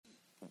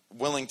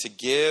willing to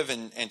give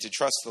and to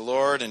trust the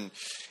Lord and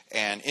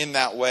in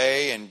that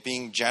way, and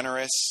being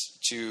generous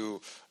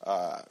to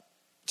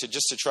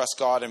trust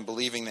God and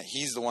believing that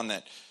He's the one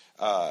that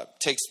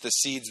takes the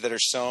seeds that are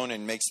sown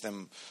and makes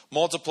them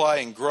multiply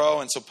and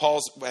grow. And so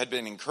Paul had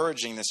been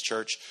encouraging this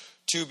church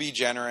to be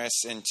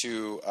generous and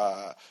to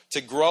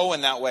grow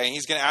in that way. And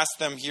he's going to ask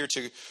them here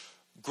to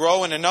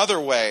grow in another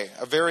way,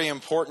 a very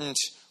important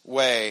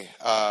way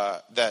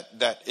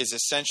that is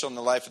essential in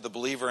the life of the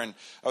believer. And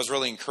I was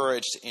really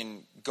encouraged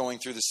in going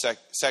through the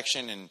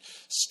section and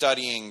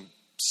studying,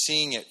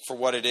 seeing it for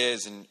what it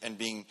is, and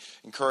being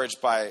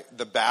encouraged by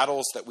the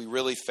battles that we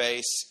really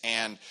face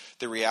and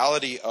the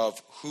reality of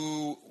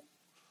who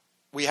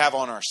we have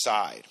on our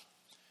side.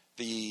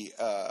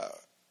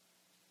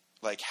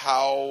 Like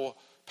how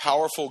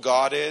powerful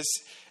God is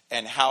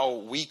and how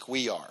weak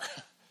we are.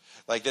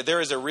 Like that there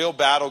is a real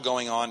battle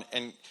going on,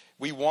 and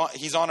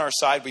He's on our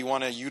side. We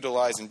want to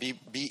utilize and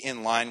be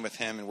in line with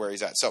Him and where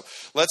He's at. So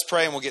let's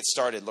pray and we'll get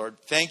started. Lord,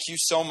 thank you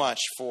so much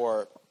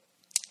for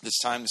this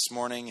time this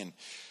morning and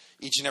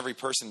each and every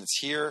person that's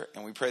here.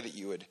 And we pray that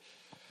you would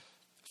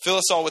fill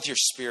us all with your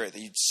Spirit, that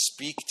you'd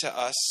speak to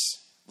us,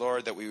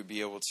 Lord, that we would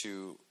be able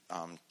to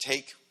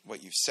take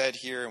what you've said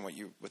here and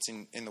what's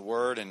in the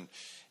Word,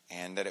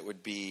 and that it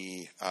would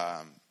be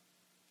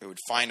it would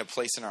find a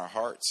place in our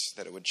hearts,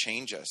 that it would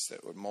change us, that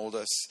it would mold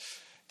us,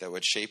 that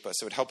would shape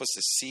us. It would help us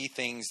to see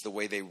things the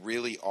way they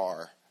really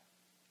are.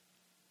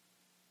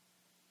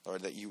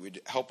 Lord, that you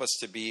would help us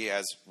to be,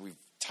 as we've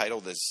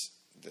titled this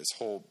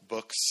whole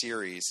book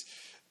series,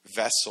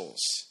 vessels,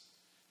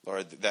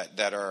 Lord,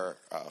 that are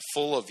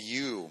full of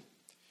you,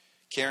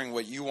 carrying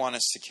what you want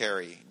us to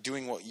carry,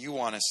 doing what you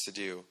want us to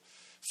do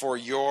for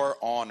your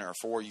honor,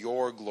 for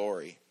your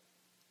glory.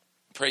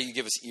 Pray you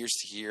give us ears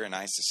to hear and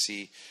eyes to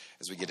see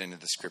as we get into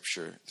the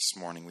scripture this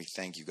morning. We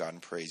thank you, God,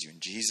 and praise you. In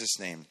Jesus'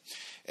 name,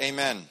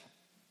 amen.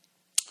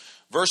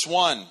 Verse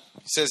 1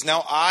 says,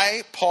 "Now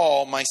I,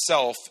 Paul,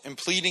 myself, am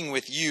pleading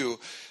with you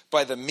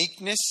by the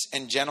meekness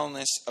and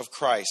gentleness of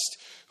Christ,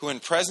 who in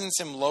presence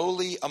am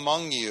lowly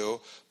among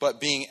you, but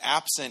being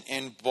absent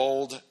and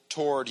bold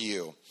toward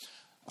you."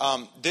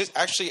 This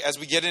actually, as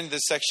we get into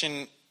this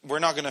section, we're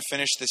not going to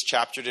finish this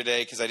chapter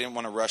today because I didn't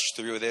want to rush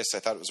through this.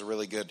 I thought it was a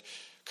really good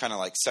kind of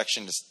like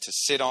section to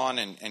sit on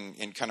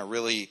and kind of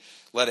really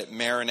let it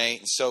marinate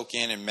and soak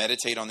in and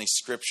meditate on these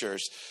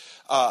scriptures.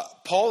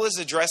 Paul is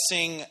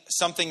addressing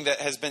something that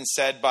has been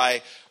said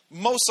by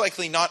most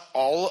likely not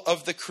all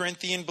of the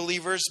Corinthian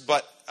believers,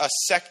 but a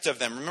sect of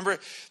them. Remember,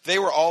 they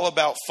were all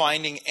about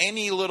finding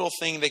any little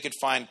thing they could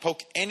find,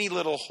 poke any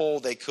little hole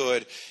they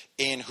could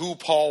in who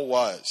Paul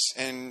was.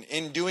 And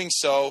in doing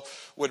so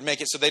would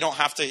make it so they don't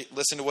have to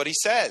listen to what he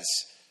says.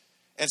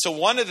 And so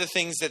one of the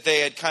things that they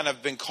had kind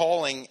of been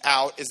calling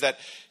out is that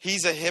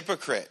he's a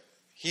hypocrite.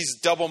 He's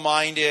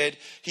double-minded.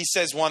 He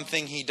says one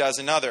thing, he does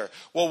another.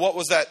 Well, what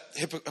was that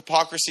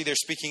hypocrisy they're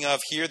speaking of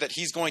here that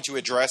he's going to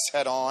address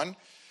head on?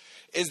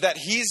 Is that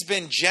he's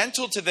been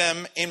gentle to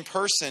them in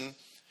person,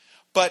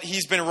 but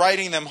he's been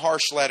writing them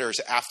harsh letters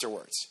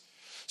afterwards.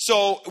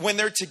 So when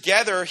they're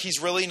together, he's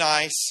really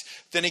nice.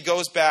 Then he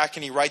goes back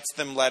and he writes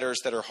them letters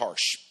that are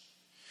harsh.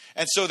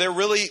 And so they're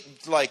really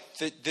like,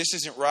 this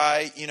isn't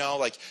right,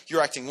 like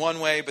you're acting one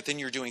way, but then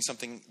you're doing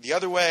something the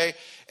other way.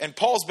 And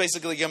Paul's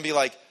basically going to be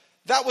like,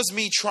 that was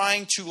me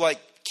trying to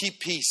keep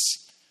peace.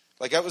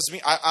 Like that was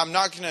me. I'm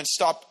not going to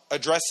stop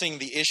addressing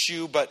the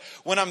issue, but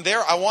when I'm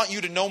there, I want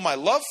you to know my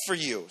love for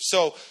you.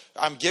 So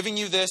I'm giving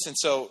you this. And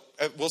so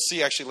we'll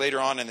see actually later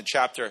on in the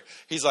chapter,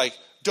 he's like,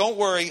 don't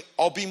worry,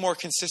 I'll be more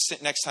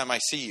consistent next time I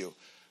see you.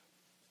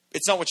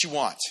 It's not what you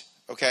want,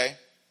 okay?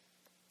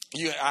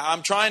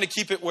 I'm trying to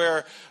keep it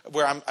where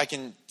I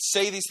can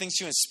say these things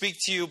to you and speak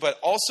to you, but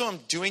also I'm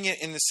doing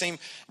it in the same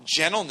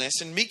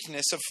gentleness and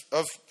meekness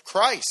of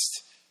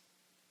Christ.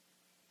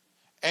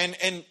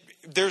 And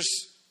there's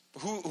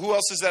who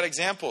else is that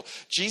example?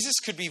 Jesus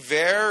could be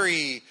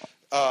very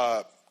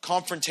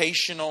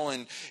confrontational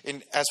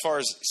and as far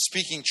as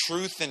speaking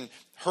truth and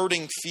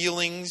hurting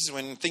feelings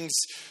when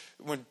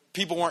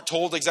people weren't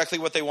told exactly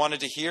what they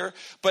wanted to hear.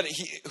 But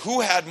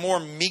who had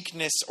more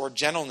meekness or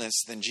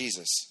gentleness than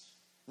Jesus?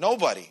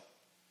 Nobody.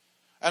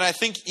 And I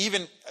think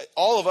even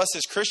all of us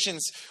as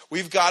Christians,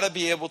 we've got to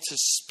be able to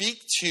speak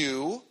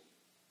to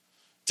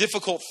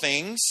difficult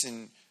things,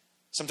 and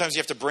sometimes you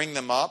have to bring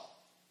them up.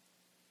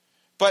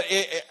 But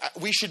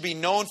we should be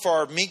known for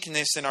our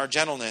meekness and our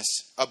gentleness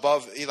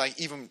above,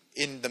 even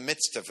in the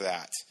midst of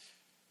that.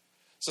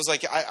 So it's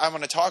like, I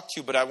want to talk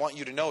to you, but I want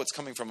you to know it's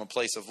coming from a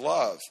place of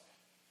love.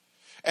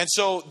 And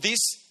so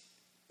these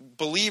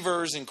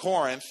believers in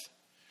Corinth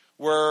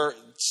were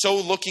so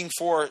looking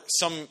for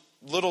some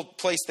little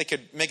place they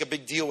could make a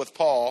big deal with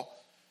Paul,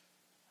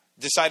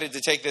 decided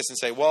to take this and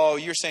say, well,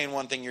 you're saying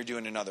one thing, you're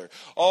doing another.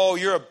 Oh,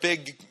 you're a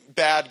big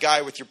bad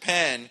guy with your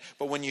pen,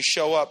 but when you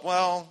show up,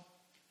 well,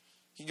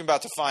 you're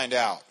about to find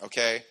out,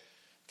 okay?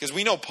 Because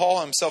we know Paul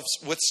himself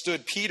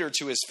withstood Peter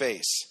to his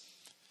face.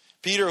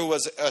 Peter, who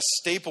was a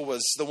staple,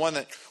 was the one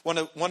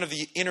of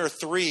the inner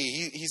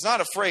three. He's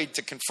not afraid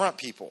to confront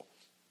people.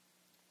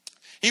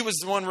 He was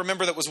the one,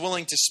 remember, that was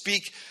willing to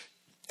speak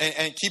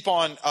and keep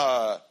on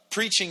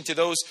preaching to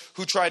those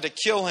who tried to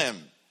kill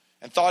him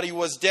and thought he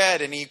was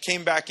dead. And he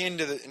came back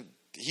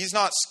he's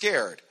not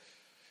scared.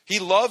 He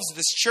loves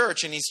this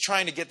church, and he's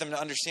trying to get them to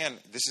understand,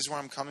 this is where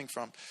I'm coming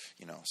from.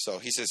 So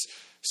he says,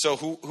 so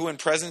who in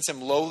presence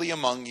am lowly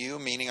among you,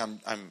 meaning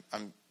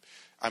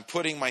I'm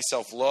putting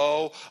myself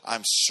low,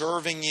 I'm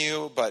serving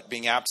you, but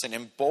being absent,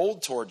 and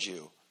bold towards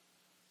you.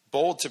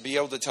 Bold to be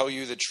able to tell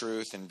you the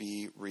truth and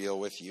be real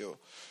with you.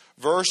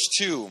 Verse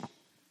 2,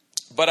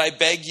 but I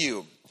beg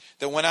you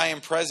that when I am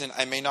present,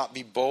 I may not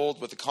be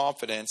bold with the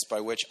confidence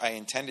by which I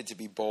intended to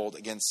be bold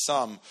against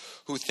some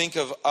who think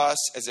of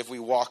us as if we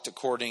walked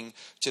according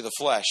to the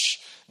flesh.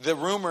 The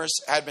rumors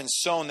had been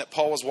sown that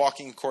Paul was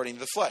walking according to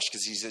the flesh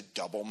because he's a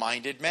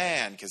double-minded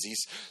man, because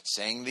he's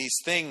saying these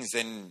things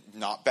and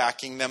not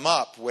backing them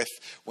up with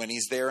when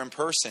he's there in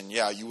person.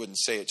 Yeah, you wouldn't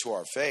say it to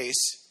our face.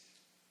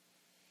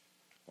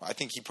 Well, I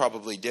think he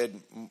probably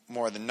did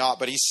more than not,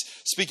 but he's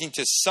speaking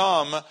to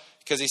some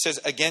because he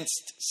says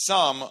against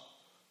some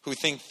who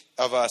think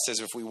of us as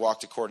if we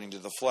walked according to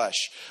the flesh.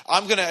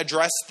 I'm going to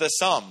address the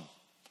some.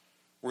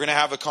 We're going to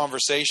have a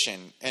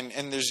conversation.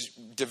 And there's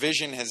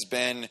division has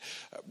been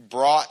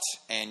brought,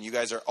 and you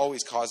guys are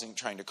always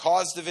trying to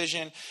cause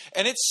division.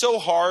 And it's so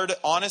hard,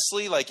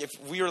 honestly, like if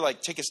we were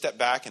take a step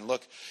back and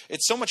look,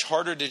 it's so much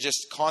harder to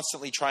just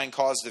constantly try and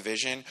cause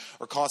division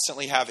or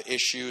constantly have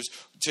issues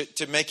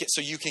to make it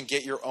so you can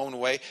get your own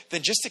way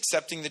than just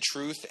accepting the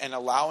truth and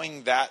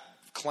allowing that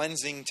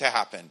cleansing to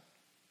happen.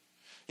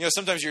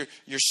 Sometimes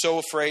you're so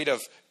afraid of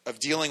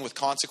dealing with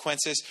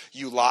consequences.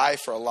 You lie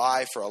for a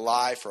lie, for a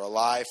lie, for a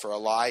lie, for a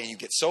lie, and you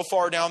get so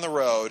far down the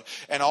road,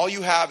 and all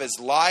you have is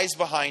lies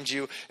behind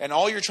you, and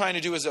all you're trying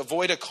to do is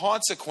avoid a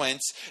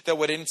consequence that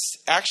would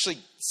actually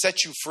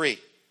set you free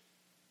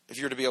if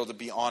you're to be able to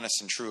be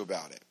honest and true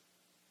about it.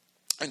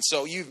 And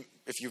so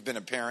if you've been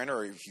a parent,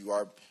 or if you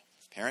are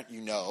a parent,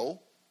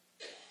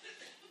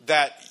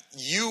 that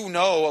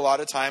a lot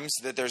of times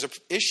that there's an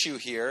issue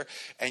here,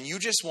 and you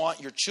just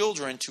want your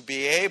children to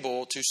be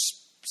able to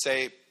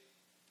say,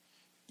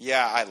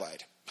 yeah, I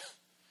lied.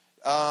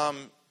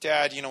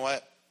 Dad, you know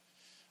what?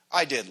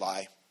 I did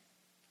lie.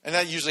 And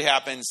that usually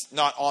happens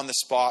not on the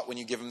spot when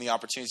you give them the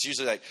opportunity. It's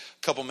usually like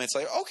a couple minutes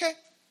later. Okay.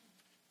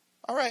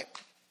 All right.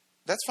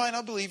 That's fine.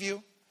 I'll believe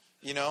you.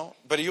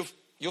 But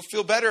you'll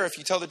feel better if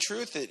you tell the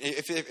truth.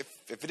 If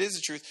it is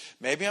the truth,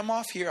 maybe I'm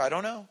off here. I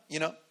don't know.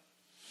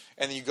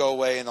 And then you go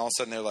away, and all of a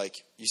sudden they're like,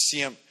 you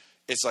see them,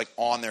 it's like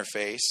on their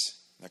face.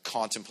 They're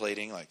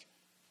contemplating, like,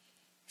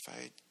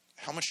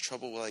 how much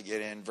trouble will I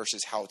get in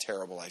versus how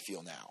terrible I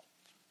feel now.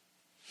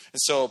 And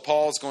so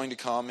Paul's going to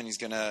come, and he's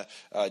going to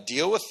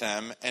deal with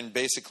them and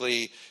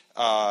basically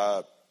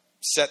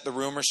set the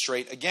rumor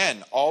straight.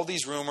 Again, all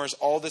these rumors,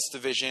 all this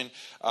division.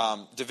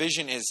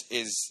 Division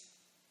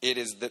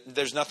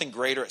there's nothing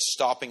greater at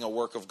stopping a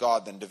work of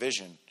God than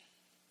division,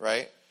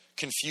 right?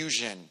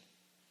 Confusion.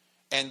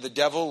 And the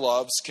devil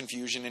loves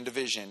confusion and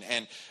division.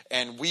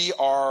 And we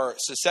are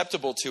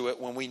susceptible to it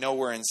when we know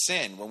we're in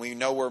sin, when we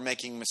know we're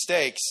making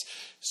mistakes.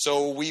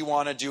 So we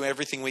want to do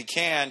everything we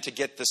can to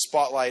get the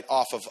spotlight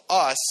off of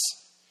us,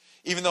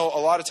 even though a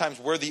lot of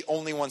times we're the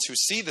only ones who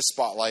see the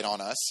spotlight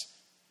on us.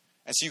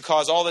 And so you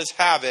cause all this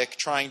havoc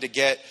trying to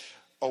get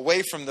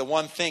away from the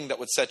one thing that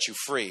would set you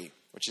free,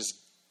 which is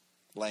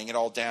laying it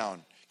all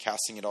down,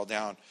 casting it all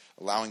down,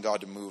 allowing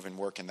God to move and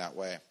work in that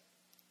way.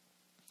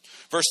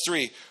 Verse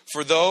 3,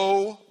 for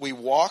though we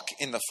walk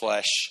in the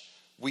flesh,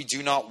 we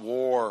do not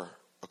war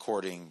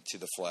according to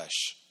the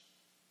flesh.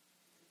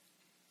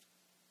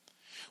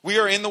 We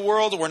are in the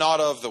world, we're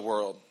not of the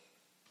world.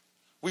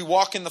 We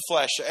walk in the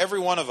flesh, every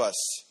one of us,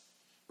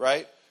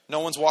 right? No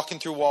one's walking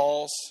through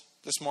walls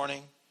this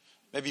morning.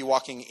 Maybe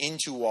walking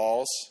into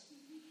walls.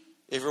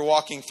 If you're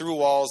walking through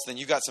walls, then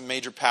you got some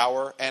major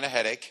power and a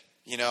headache,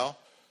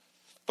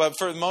 But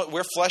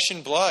we're flesh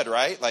and blood,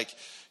 right? Like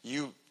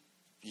you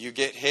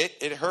get hit,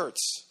 it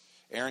hurts.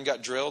 Aaron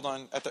got drilled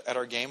at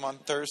our game on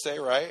Thursday,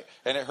 right?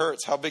 And it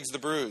hurts. How big's the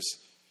bruise?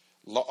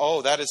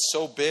 Oh, that is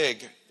so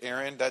big,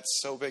 Aaron. That's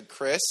so big.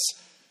 Chris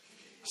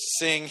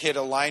Singh hit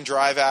a line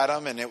drive at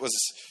him, and it was...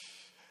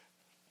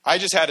 I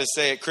just had to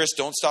say it, Chris,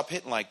 don't stop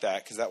hitting like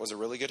that, because that was a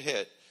really good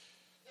hit.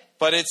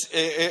 But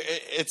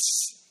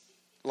it's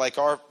like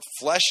our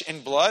flesh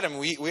and blood, and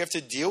we have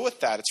to deal with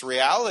that. It's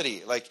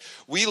reality. Like,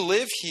 we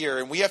live here,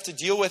 and we have to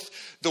deal with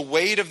the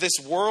weight of this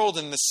world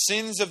and the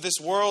sins of this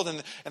world and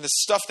the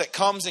stuff that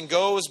comes and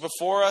goes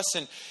before us.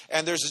 And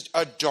there's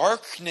a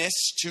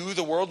darkness to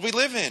the world we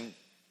live in.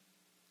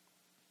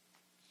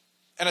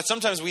 And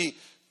sometimes we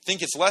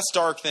think it's less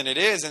dark than it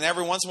is, and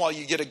every once in a while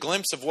you get a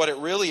glimpse of what it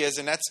really is,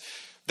 and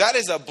that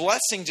is a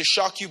blessing to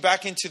shock you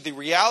back into the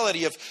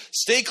reality of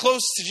stay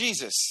close to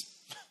Jesus.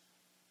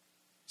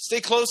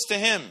 Stay close to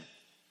him.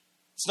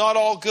 It's not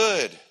all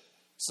good.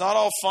 It's not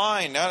all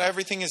fine. Not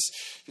everything is...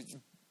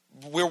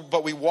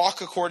 But we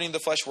walk according to the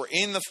flesh. We're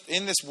in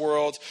this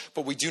world,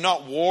 but we do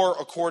not war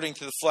according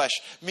to the flesh.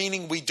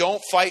 Meaning we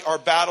don't fight our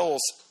battles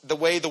the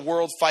way the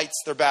world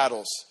fights their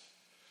battles.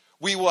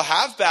 We will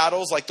have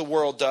battles like the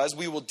world does.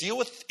 We will deal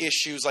with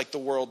issues like the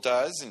world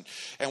does.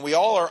 And we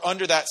all are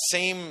under that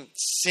same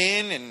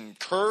sin and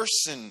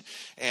curse. And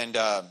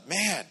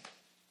man,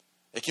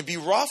 it can be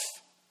rough.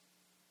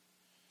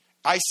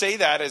 I say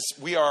that as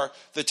we are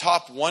the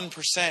top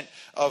 1%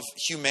 of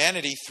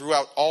humanity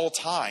throughout all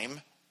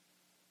time.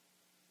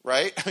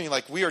 Right? I mean,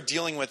 like, we are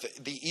dealing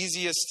with the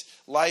easiest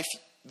life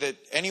that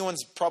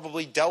anyone's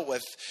probably dealt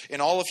with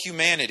in all of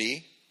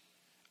humanity.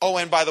 Oh,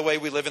 and by the way,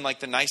 we live in like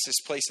the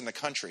nicest place in the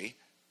country.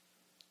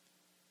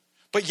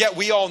 But yet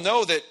we all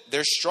know that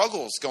there's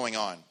struggles going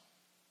on,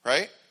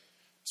 right?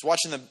 I was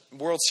watching the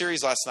World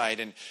Series last night,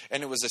 and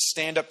it was a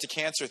stand up to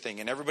cancer thing,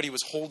 and everybody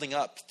was holding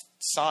up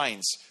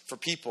signs for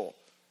people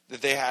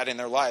that they had in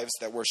their lives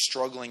that were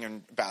struggling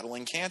and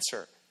battling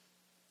cancer.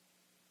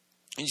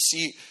 And you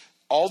see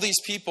all these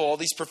people, all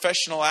these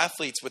professional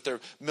athletes with their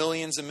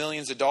millions and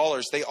millions of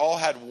dollars, they all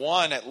had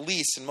one at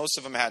least, and most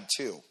of them had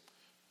two.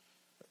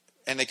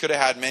 And they could have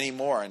had many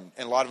more, and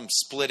a lot of them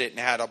split it and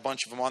had a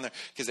bunch of them on there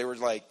because they were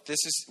like,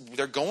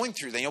 they're going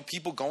through,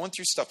 people going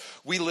through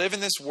stuff. We live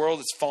in this world,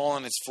 it's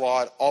fallen, it's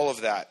flawed, all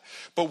of that.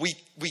 But we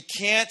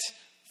can't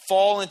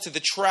fall into the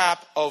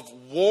trap of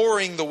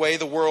warring the way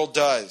the world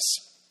does.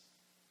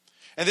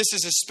 And this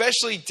is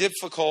especially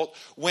difficult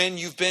when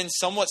you've been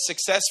somewhat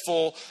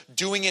successful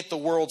doing it the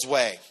world's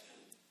way.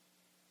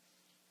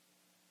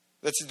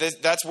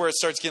 That's where it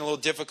starts getting a little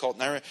difficult.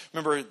 And I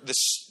remember the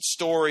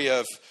story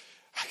of,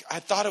 I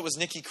thought it was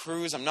Nicky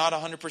Cruz. I'm not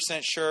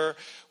 100% sure.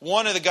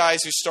 One of the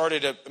guys who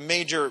started a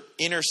major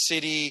inner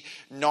city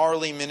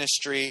gnarly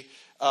ministry,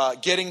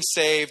 getting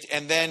saved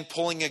and then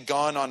pulling a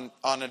gun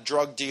on a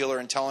drug dealer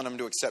and telling him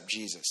to accept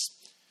Jesus.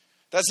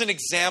 That's an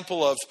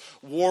example of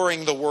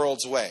warring the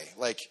world's way.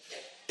 Like,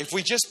 if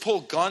we just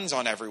pull guns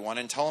on everyone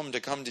and tell them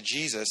to come to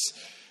Jesus,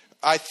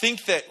 I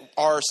think that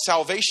our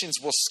salvations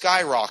will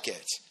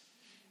skyrocket.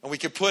 And we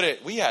could put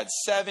it, we had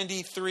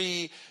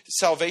 73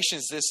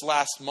 salvations this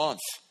last month,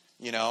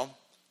 Can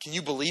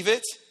you believe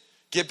it?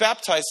 Get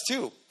baptized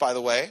too, by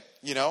the way,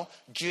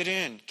 Get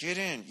in,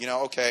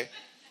 okay.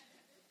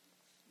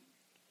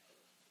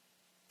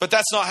 But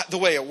that's not the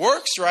way it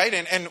works, right?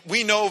 And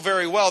we know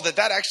very well that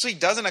actually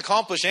doesn't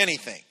accomplish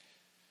anything.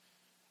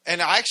 And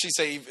I actually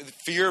say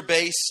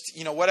fear-based,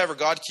 whatever,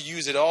 God could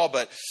use it all,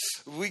 but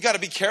we got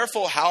to be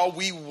careful how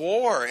we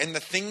war and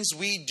the things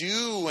we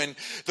do and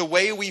the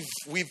way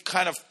we've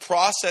kind of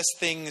processed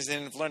things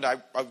and learned. I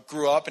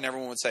grew up and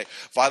everyone would say,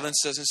 violence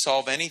doesn't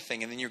solve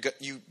anything. And then you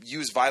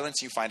use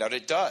violence and you find out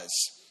it does.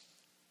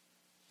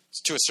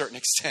 To a certain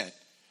extent.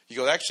 You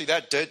go, actually,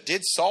 that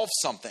did solve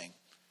something.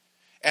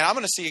 And I'm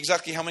going to see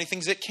exactly how many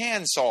things it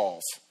can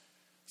solve.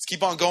 Let's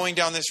keep on going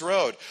down this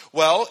road.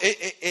 Well,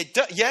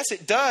 yes,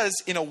 it does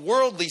in a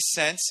worldly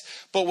sense,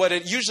 but what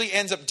it usually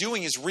ends up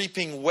doing is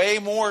reaping way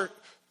more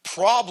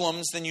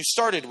problems than you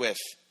started with.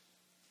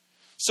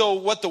 So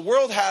what the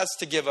world has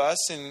to give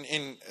us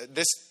in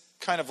this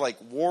kind of like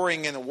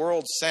warring in the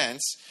world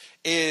sense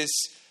is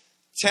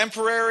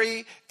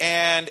temporary,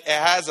 and it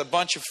has a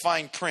bunch of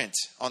fine print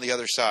on the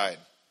other side.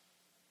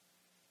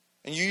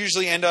 And you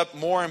usually end up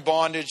more in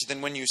bondage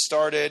than when you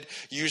started.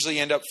 You usually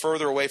end up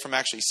further away from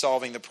actually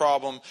solving the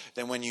problem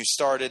than when you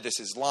started. This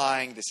is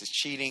lying. This is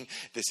cheating.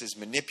 This is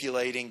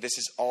manipulating. This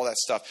is all that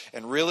stuff.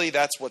 And really,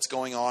 that's what's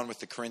going on with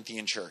the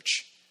Corinthian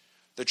church.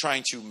 They're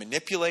trying to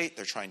manipulate.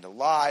 They're trying to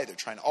lie. They're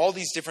trying all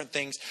these different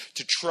things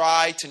to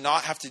try to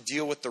not have to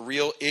deal with the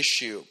real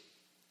issue,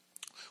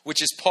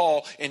 which is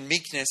Paul in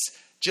meekness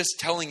just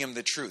telling him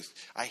the truth.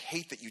 I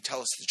hate that you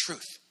tell us the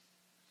truth.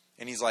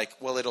 And he's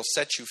like, well, it'll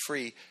set you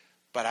free.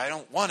 But I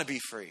don't want to be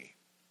free.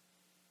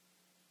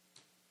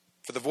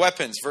 For the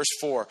weapons, verse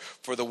 4,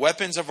 for the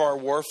weapons of our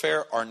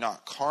warfare are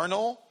not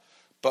carnal,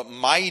 but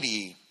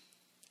mighty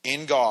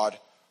in God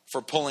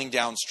for pulling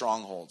down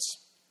strongholds.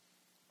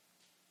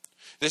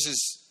 This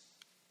is,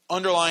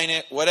 underline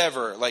it,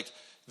 whatever. Like,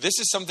 this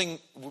is something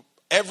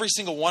every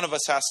single one of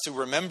us has to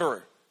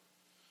remember.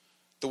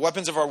 The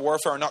weapons of our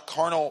warfare are not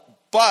carnal,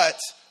 but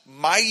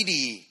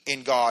mighty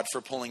in God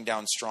for pulling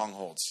down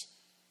strongholds.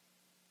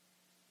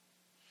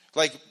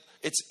 Like,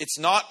 it's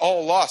not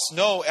all lost.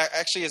 No,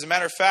 actually, as a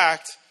matter of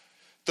fact,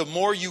 the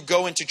more you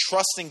go into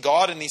trusting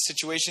God in these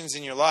situations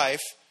in your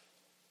life,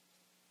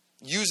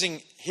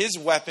 using His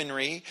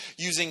weaponry,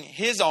 using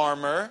His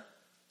armor,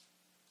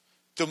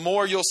 the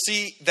more you'll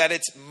see that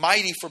it's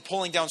mighty for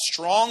pulling down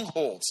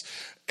strongholds.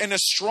 And a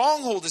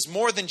stronghold is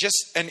more than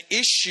just an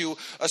issue.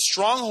 A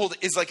stronghold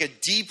is like a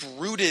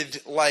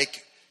deep-rooted,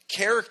 like,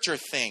 character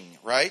thing,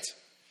 right?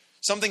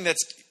 Something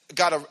that's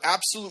got an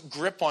absolute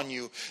grip on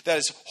you, that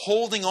is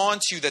holding on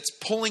to you, that's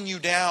pulling you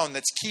down,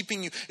 that's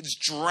keeping you, it's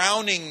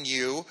drowning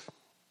you.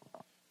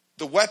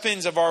 The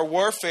weapons of our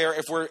warfare,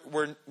 if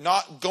we're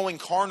not going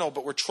carnal,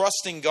 but we're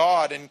trusting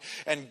God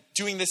and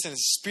doing this in a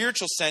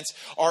spiritual sense,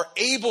 are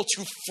able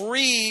to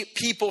free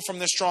people from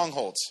the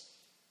strongholds.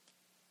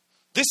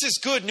 This is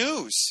good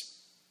news.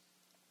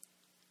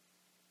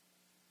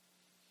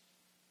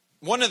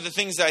 One of the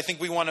things that I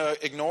think we want to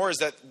ignore is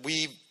that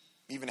we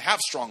even have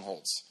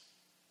strongholds.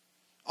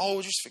 Oh,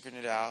 we're just figuring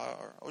it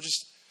out. Or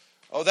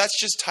oh, that's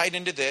just tied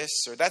into this,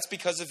 or that's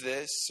because of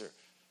this, or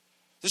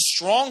the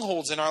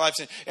strongholds in our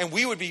lives. And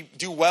we would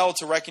do well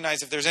to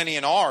recognize if there's any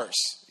in ours.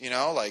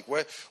 Like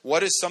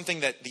what is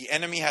something that the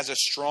enemy has a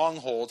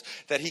stronghold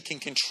that he can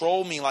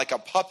control me like a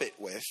puppet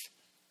with,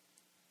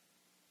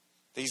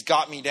 that he's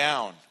got me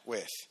down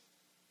with.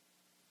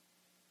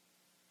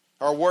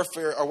 Our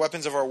warfare, our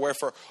weapons of our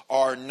warfare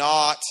are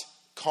not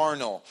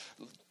carnal.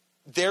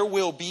 There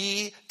will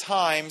be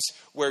times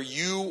where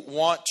you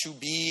want to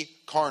be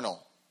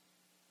carnal.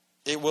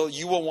 You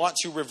will want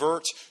to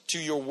revert to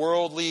your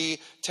worldly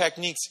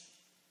techniques,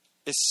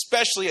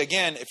 especially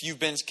again if you've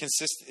been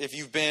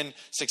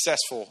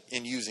successful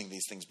in using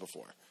these things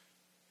before.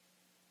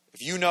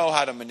 If you know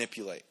how to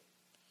manipulate,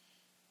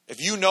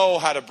 if you know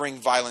how to bring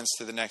violence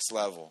to the next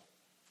level,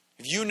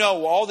 if you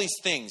know all these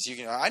things,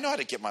 I know how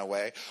to get my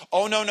way.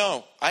 Oh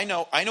no, I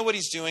know what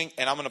he's doing,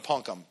 and I'm going to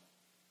punk him.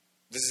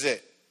 This is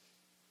it.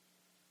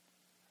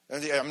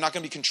 I'm not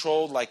going to be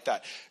controlled like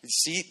that.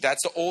 See,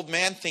 that's the old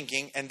man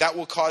thinking, and that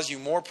will cause you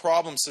more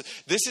problems. So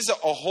this is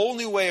a whole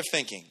new way of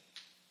thinking.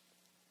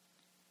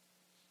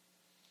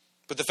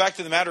 But the fact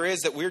of the matter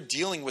is that we're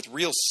dealing with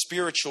real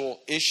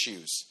spiritual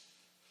issues.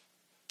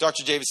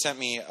 Dr. David sent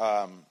me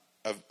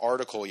an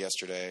article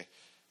yesterday,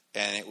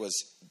 and it was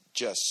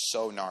just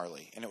so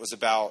gnarly. And it was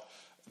about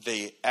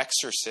The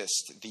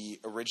Exorcist, the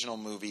original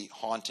movie,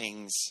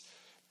 hauntings,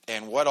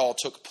 and what all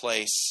took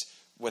place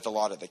with a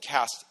lot of the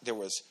cast. There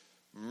was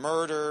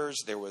murders,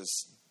 there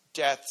was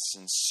deaths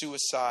and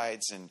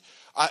suicides and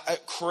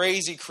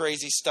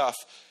crazy stuff.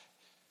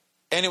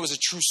 And it was a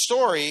true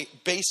story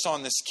based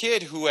on this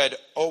kid who had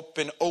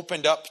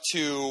opened up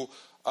to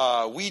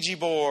Ouija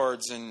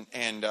boards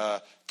and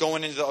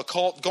going into the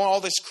occult, going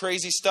all this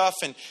crazy stuff.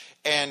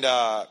 And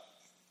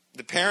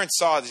the parents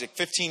saw he's like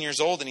 15 years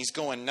old and he's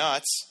going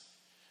nuts.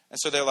 And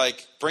so they're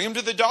like, bring him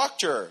to the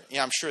doctor.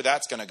 Yeah, I'm sure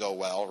that's going to go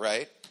well,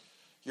 right?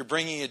 You're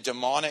bringing a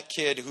demonic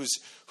kid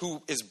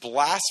who is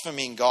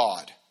blaspheming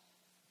God.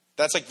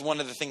 That's like one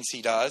of the things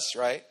he does,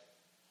 right?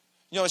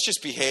 It's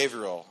just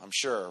behavioral, I'm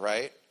sure,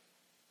 right?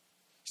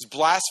 He's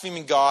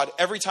blaspheming God.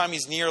 Every time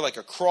he's near like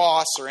a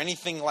cross or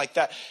anything like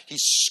that,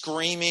 he's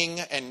screaming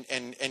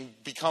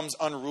and becomes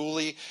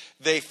unruly.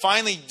 They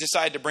finally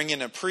decide to bring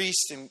in a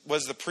priest. And what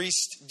does the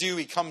priest do?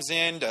 He comes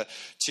in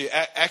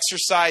to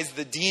exorcise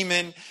the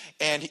demon.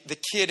 And the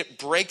kid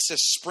breaks a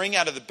spring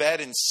out of the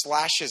bed and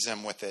slashes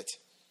him with it.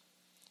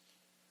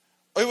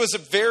 It was a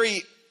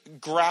very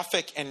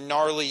graphic and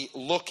gnarly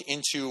look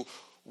into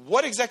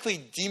what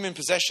exactly demon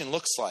possession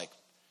looks like.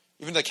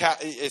 Even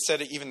it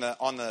said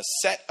on the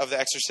set of The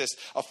Exorcist,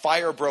 a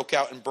fire broke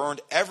out and burned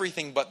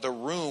everything but the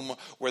room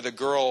where the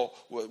girl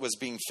was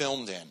being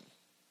filmed in.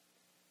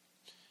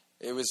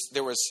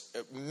 There was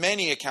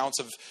many accounts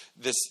of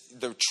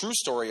the true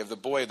story of the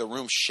boy, the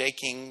room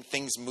shaking,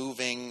 things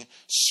moving,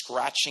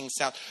 scratching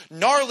sound,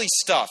 gnarly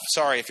stuff.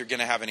 Sorry if you're going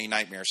to have any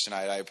nightmares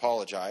tonight. I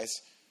apologize.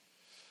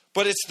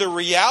 But it's the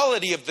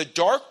reality of the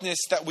darkness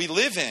that we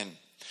live in.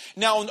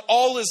 Now,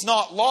 all is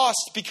not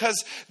lost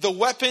because the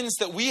weapons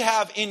that we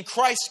have in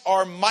Christ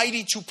are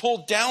mighty to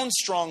pull down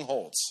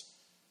strongholds.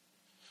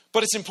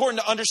 But it's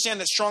important to understand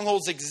that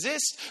strongholds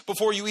exist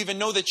before you even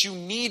know that you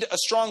need a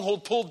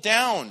stronghold pulled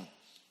down.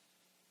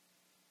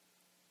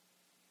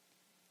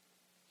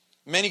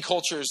 Many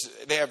cultures,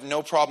 they have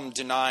no problem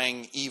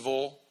denying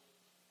evil,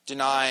 or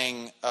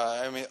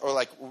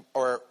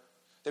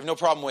they have no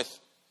problem with.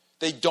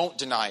 They don't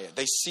deny it.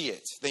 They see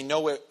it. They know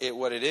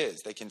what it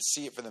is. They can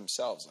see it for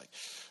themselves. Like,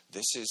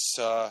 this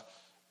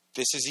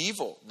is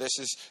evil. This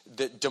is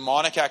the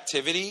demonic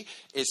activity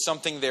is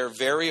something they're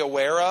very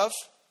aware of.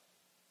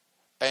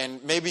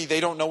 And maybe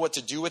they don't know what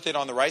to do with it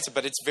on the right side,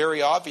 but it's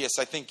very obvious.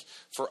 I think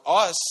for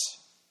us,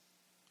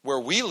 where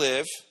we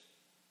live,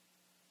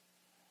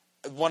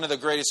 one of the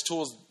greatest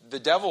tools the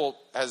devil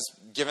has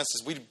given us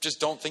is we just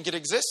don't think it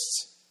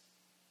exists.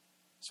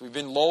 So we've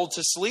been lulled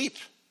to sleep.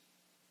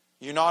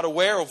 You're not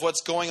aware of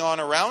what's going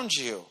on around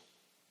you.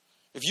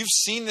 If you've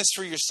seen this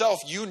for yourself,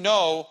 you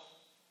know,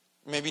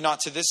 maybe not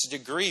to this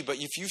degree, but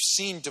if you've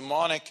seen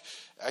demonic,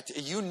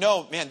 you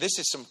know, man, this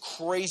is some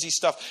crazy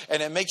stuff.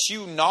 And it makes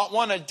you not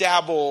want to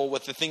dabble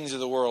with the things of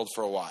the world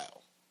for a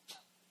while.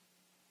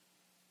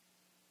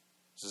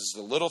 This is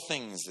the little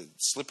things, the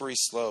slippery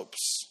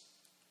slopes,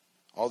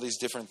 all these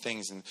different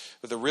things. And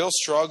with the real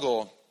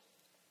struggle,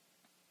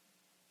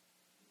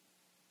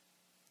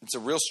 it's a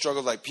real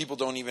struggle like people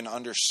don't even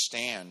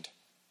understand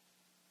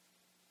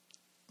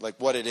like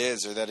what it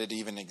is or that it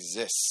even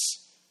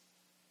exists.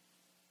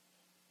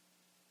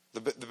 The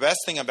best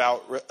thing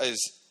about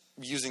is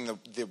using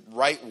the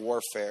right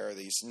warfare,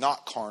 these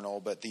not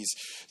carnal, but the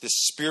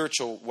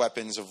spiritual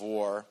weapons of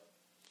war,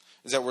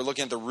 is that we're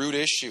looking at the root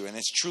issue, and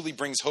it truly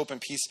brings hope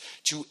and peace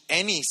to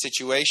any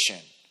situation.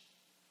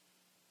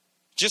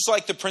 Just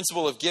like the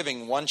principle of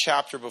giving, one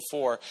chapter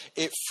before,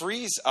 it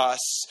frees us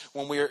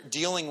when we're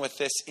dealing with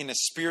this in a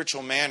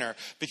spiritual manner,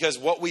 because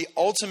what we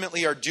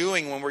ultimately are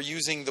doing when we're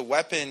using the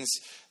weapons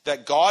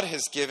that God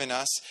has given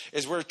us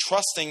is we're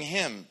trusting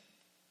Him.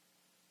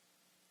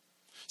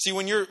 See,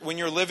 when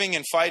you're living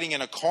and fighting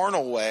in a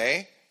carnal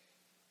way,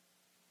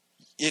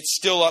 it's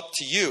still up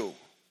to you.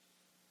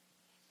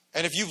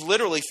 And if you've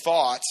literally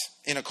fought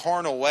in a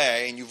carnal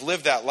way and you've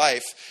lived that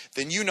life,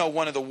 then you know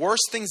one of the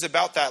worst things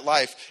about that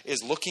life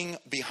is looking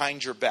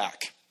behind your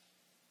back.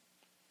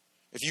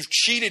 If you've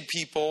cheated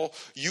people,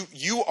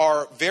 you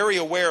are very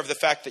aware of the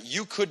fact that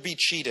you could be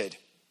cheated.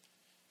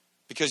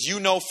 Because you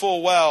know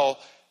full well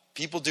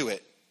people do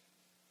it.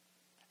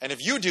 And if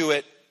you do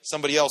it,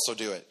 somebody else will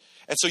do it.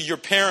 And so you're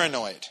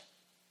paranoid.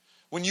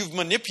 When you've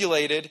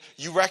manipulated,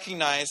 you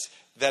recognize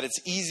that it's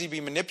easy to be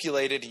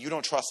manipulated and you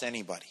don't trust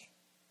anybody.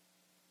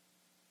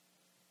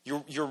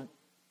 You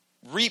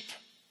reap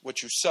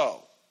what you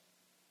sow.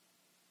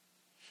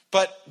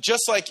 But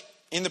just like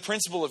in the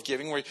principle of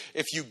giving, where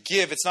if you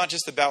give, it's not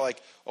just about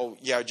like, oh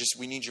yeah,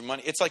 we need your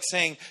money. It's like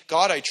saying,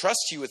 God, I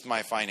trust you with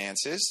my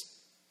finances.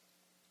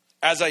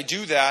 As I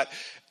do that,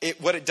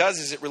 what it does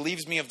is it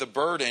relieves me of the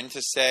burden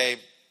to say,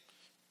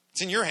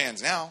 it's in your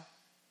hands now.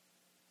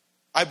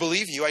 I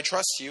believe you. I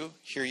trust you.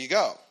 Here you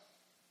go.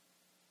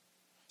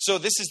 So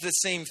this is the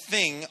same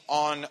thing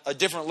on a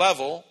different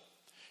level,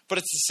 but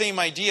it's the same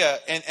idea.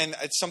 And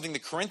it's something the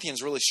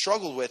Corinthians really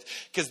struggled with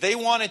because they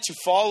wanted to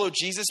follow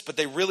Jesus, but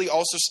they really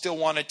also still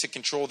wanted to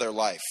control their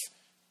life.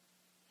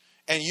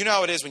 And you know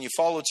how it is when you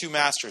follow two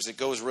masters, it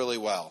goes really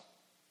well.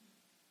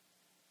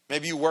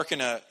 Maybe you work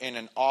in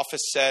an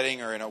office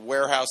setting or in a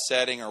warehouse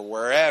setting or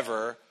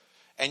wherever,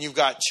 and you've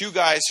got two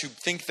guys who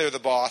think they're the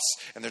boss,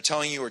 and they're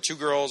telling you, or two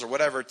girls or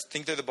whatever,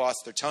 think they're the boss,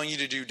 they're telling you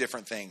to do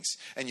different things.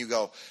 And you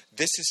go,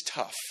 this is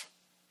tough.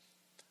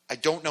 I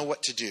don't know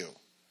what to do.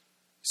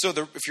 So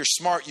if you're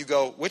smart, you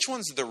go, which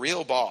one's the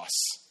real boss?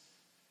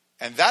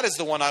 And that is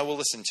the one I will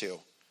listen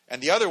to.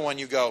 And the other one,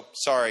 you go,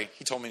 sorry,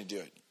 he told me to do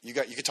it. You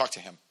can talk to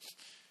him.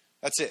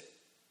 That's it.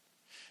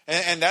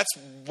 And that's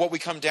what we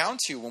come down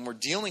to when we're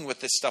dealing with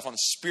this stuff on a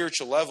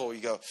spiritual level. You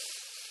go,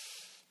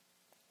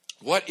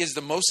 what is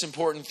the most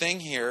important thing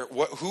here?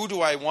 Who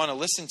do I want to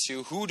listen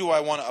to? Who do I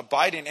want to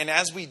abide in? And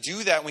as we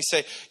do that, we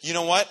say, you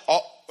know what?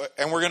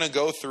 And we're going to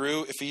go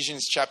through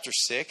Ephesians chapter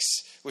 6,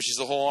 which is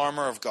the whole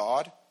armor of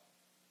God.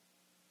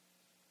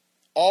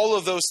 All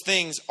of those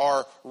things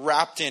are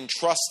wrapped in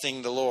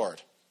trusting the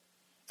Lord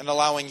and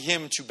allowing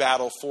Him to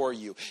battle for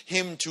you,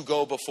 Him to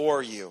go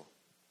before you.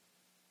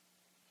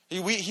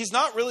 He's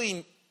not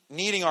really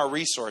needing our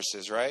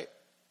resources, right?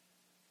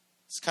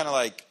 It's kind of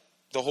like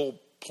the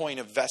whole point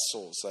of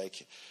vessels.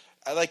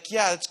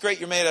 Yeah, that's great.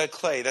 You're made out of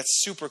clay.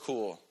 That's super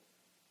cool.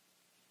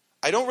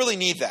 I don't really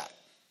need that.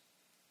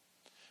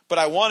 But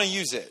I want to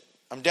use it.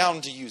 I'm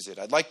down to use it.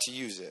 I'd like to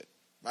use it.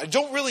 I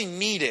don't really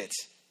need it.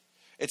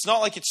 It's not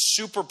like it's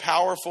super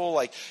powerful.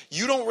 Like,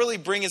 you don't really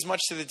bring as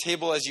much to the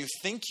table as you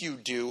think you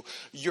do.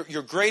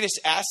 Your greatest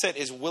asset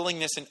is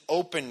willingness and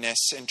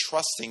openness and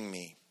trusting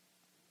me.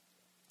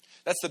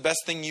 That's the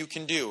best thing you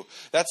can do.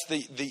 That's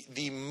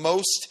the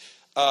most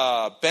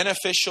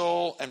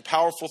beneficial and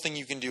powerful thing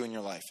you can do in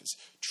your life is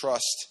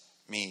trust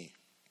me.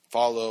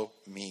 Follow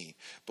me.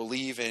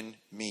 Believe in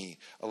me.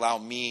 Allow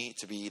me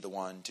to be the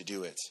one to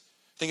do it.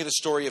 Think of the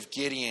story of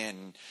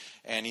Gideon.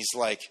 And he's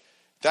like,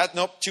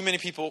 nope, too many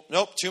people.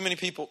 Nope, too many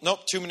people.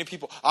 Nope, too many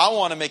people. I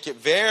want to make it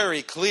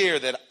very clear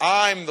that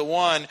I'm the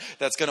one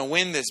that's going to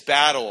win this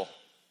battle.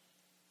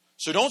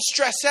 So don't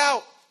stress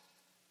out.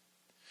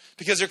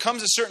 Because there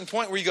comes a certain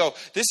point where you go,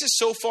 this is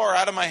so far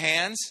out of my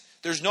hands,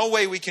 there's no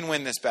way we can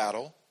win this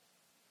battle.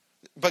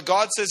 But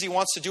God says He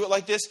wants to do it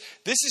like this.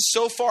 This is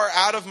so far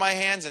out of my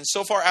hands and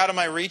so far out of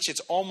my reach,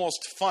 it's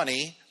almost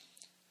funny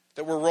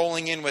that we're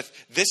rolling in with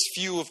this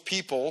few of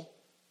people.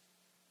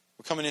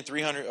 We're coming in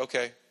 300,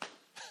 okay.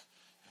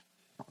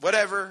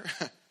 Whatever.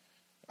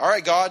 All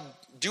right, God,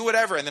 do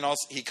whatever. And then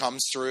He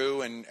comes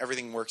through and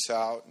everything works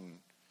out. And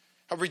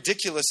how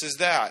ridiculous is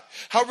that?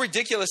 How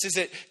ridiculous is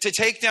it to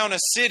take down a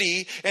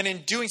city and in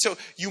doing so,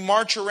 you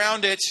march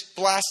around it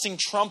blasting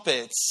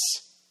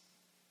trumpets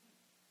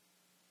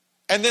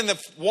and then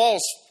the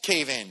walls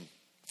cave in,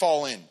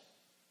 fall in?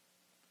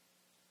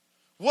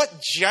 What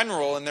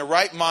general in their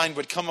right mind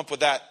would come up with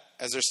that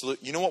as their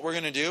solution? You know what we're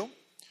going to do?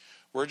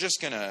 We're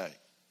just going to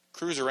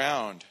cruise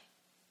around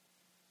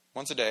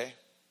once a day.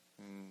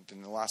 And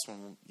then the last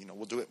one,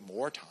 we'll do it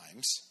more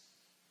times.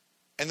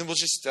 And then we'll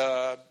just,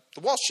 the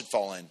walls should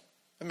fall in.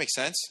 That makes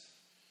sense.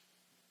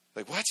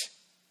 Like, what?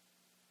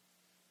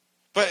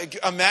 But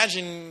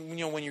imagine,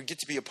 when you get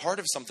to be a part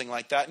of something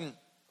like that, and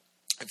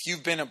if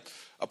you've been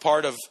a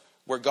part of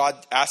where God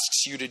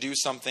asks you to do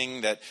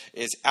something that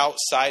is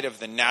outside of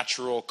the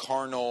natural,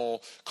 carnal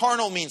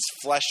means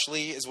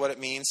fleshly is what it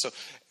means. So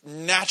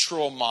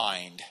natural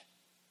mind.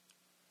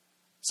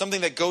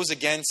 Something that goes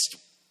against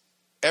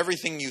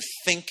everything you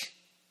think.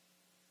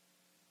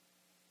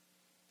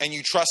 And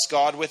you trust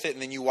God with it,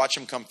 and then you watch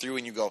Him come through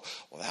and you go,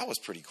 well, that was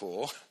pretty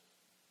cool.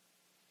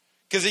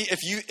 Because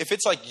if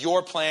it's like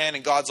your plan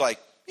and God's like,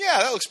 yeah,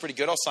 that looks pretty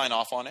good, I'll sign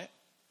off on it.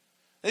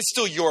 It's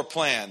still your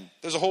plan.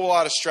 There's a whole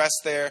lot of stress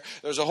there.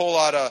 There's a whole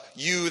lot of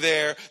you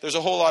there. There's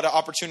a whole lot of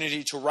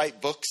opportunity to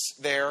write books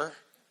there.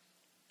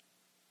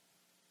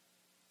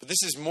 But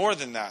this is more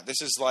than that.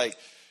 This is like,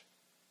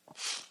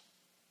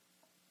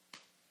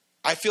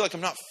 I feel like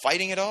I'm not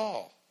fighting at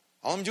all.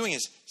 All I'm doing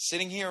is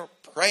sitting here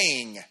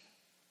praying.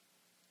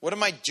 What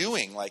am I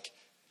doing? Like,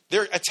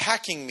 they're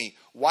attacking me.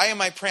 Why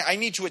am I praying? I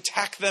need to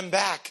attack them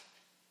back.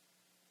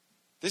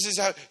 This is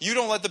how, you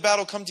don't let the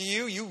battle come to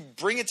you. You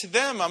bring it to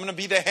them. I'm going to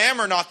be the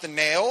hammer, not the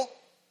nail.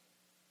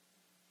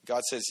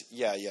 God says,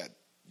 yeah, you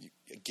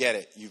get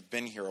it. You've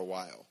been here a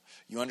while.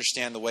 You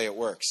understand the way it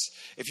works.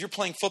 If you're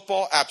playing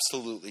football,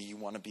 absolutely, you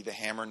want to be the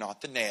hammer,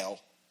 not the nail.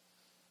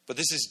 But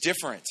this is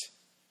different.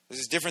 This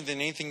is different than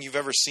anything you've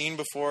ever seen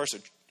before. So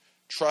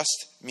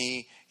trust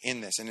me in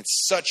this. And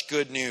it's such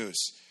good news.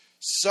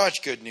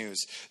 Such good news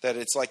that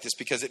it's like this,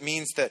 because it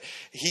means that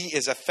he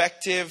is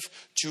effective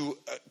to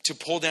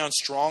pull down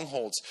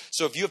strongholds.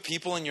 So if you have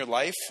people in your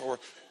life, or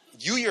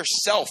you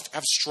yourself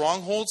have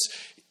strongholds,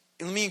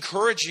 let me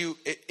encourage you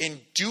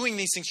in doing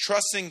these things,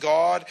 trusting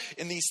God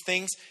in these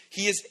things.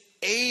 He is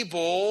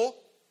able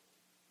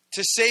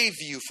to save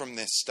you from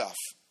this stuff.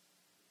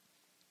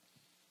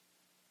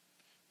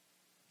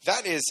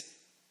 That is,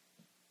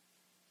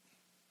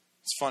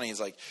 it's funny. It's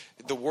like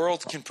the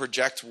world can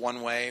project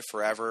one way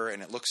forever,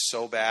 and it looks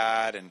so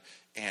bad. And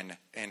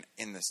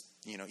in this,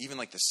 even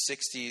like the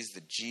 60s,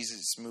 the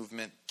Jesus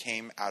movement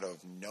came out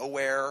of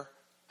nowhere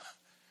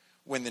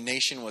when the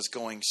nation was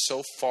going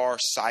so far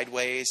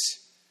sideways,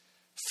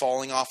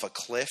 falling off a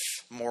cliff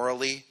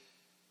morally,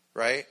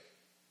 right?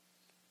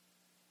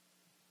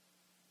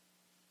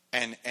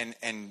 And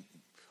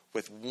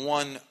with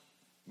one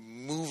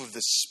move of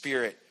the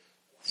Spirit,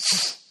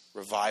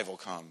 revival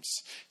comes.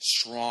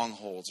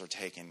 Strongholds are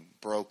taken,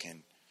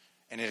 broken,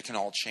 and it can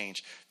all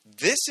change.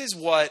 This is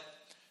what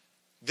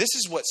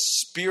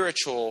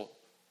spiritual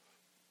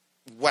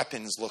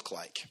weapons look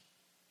like.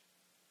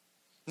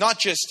 Not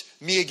just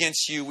me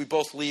against you, we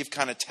both leave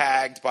kind of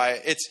tagged by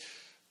it. It's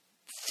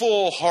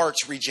full heart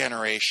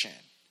regeneration,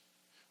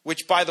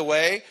 which, by the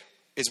way,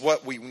 is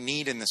what we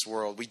need in this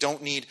world. We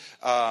don't need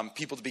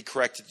people to be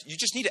corrected. You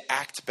just need to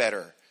act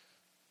better.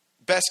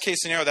 Best case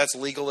scenario, that's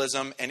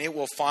legalism, and it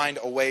will find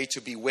a way to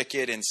be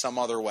wicked in some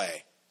other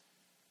way.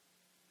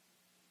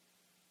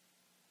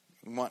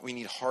 We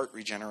need heart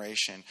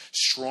regeneration,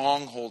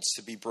 strongholds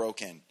to be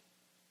broken.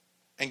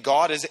 And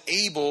God is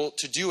able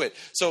to do it.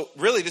 So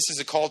really, this is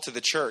a call to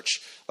the church.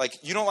 Like,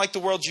 you don't like the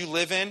world you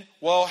live in?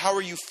 Well, how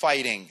are you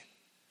fighting?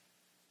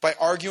 By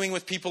arguing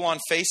with people on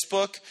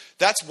Facebook?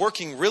 That's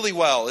working really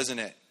well, isn't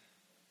it?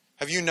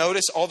 Have you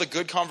noticed all the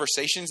good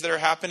conversations that are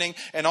happening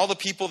and all the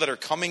people that are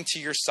coming to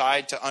your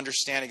side to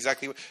understand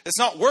exactly what? It's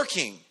not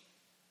working.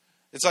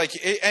 It's like,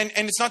 and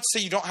it's not to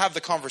say you don't have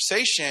the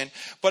conversation,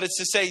 but it's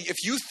to say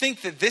if you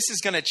think that this is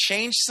going to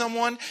change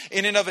someone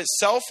in and of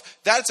itself,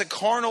 that's a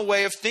carnal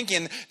way of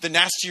thinking. The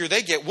nastier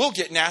they get, we'll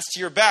get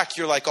nastier back.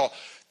 You're like, oh,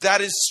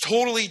 that is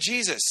totally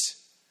Jesus.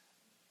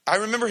 I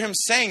remember him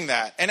saying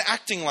that and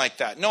acting like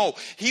that. No,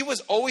 he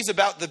was always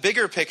about the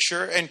bigger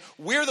picture, and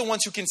we're the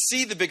ones who can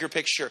see the bigger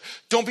picture.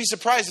 Don't be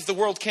surprised if the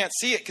world can't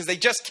see it, because they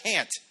just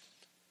can't.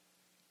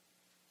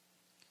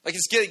 Like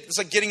it's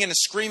like getting in a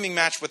screaming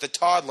match with a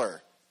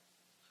toddler.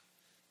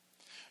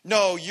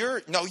 No,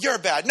 you're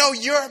bad. No,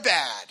 you're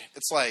bad.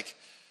 It's like,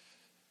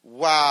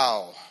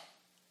 wow.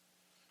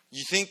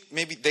 You think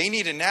maybe they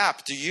need a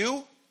nap? Do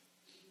you?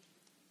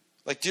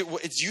 Like, do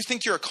you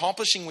think you're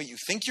accomplishing what you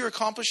think you're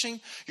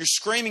accomplishing? You're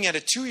screaming at a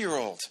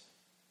 2-year-old.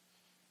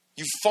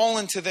 You've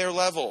fallen to their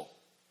level.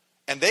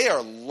 And they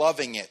are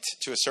loving it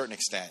to a certain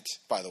extent,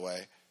 by the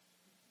way.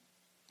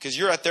 Because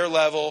you're at their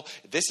level.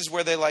 This is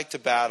where they like to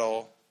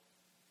battle.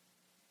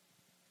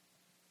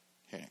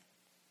 Here.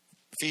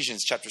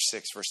 Ephesians chapter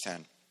 6, verse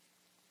 10.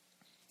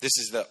 This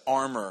is the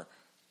armor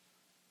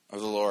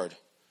of the Lord.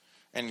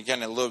 And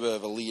again, a little bit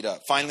of a lead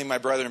up. Finally, my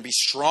brethren, be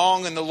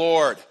strong in the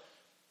Lord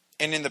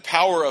and in the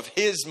power of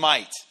his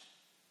might.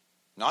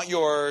 Not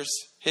yours,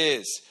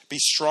 his. Be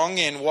strong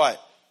in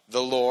what?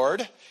 The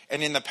Lord,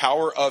 and in the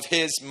power of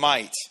his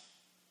might.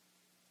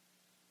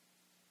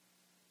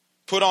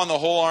 Put on the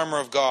whole armor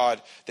of God,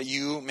 that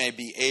you may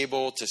be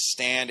able to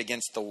stand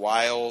against the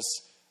wiles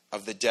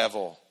of the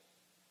devil.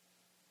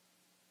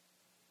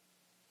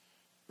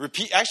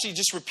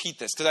 Just repeat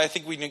this, because I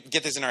think we can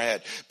get this in our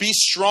head. Be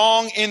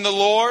strong in the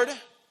Lord.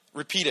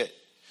 Repeat it.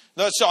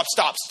 No, stop.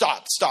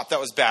 That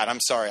was bad. I'm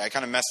sorry. I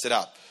kind of messed it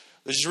up.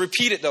 Let's just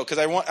repeat it, though, because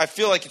I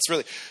feel like it's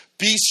really...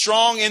 Be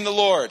strong in the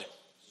Lord.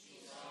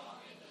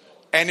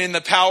 And in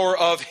the power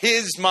of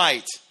his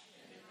might.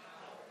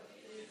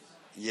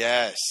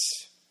 Yes.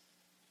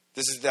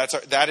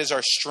 That is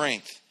our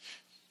strength.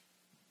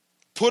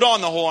 Put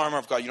on the whole armor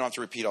of God. You don't have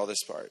to repeat all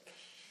this part.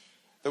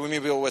 That we may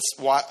be able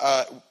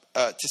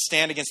to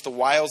stand against the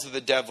wiles of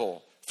the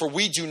devil. For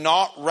we do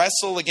not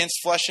wrestle against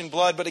flesh and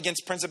blood, but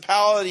against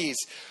principalities,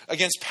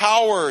 against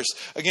powers,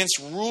 against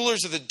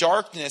rulers of the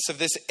darkness of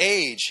this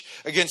age,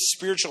 against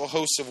spiritual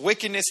hosts of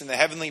wickedness in the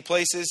heavenly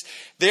places.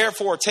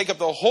 Therefore, take up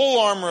the whole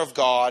armor of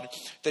God,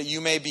 that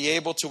you may be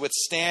able to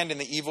withstand in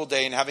the evil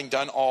day, and having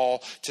done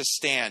all, to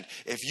stand.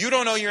 If you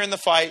don't know you're in the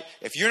fight,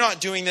 if you're not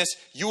doing this,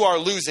 you are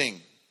losing.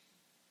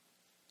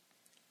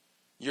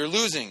 You're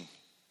losing.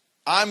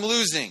 I'm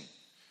losing.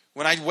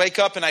 When I wake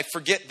up and I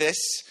forget this,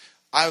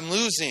 I'm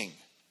losing.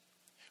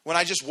 When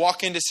I just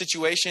walk into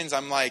situations,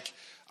 I'm like,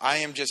 I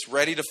am just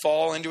ready to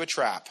fall into a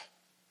trap.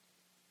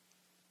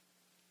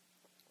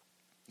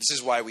 This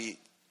is why we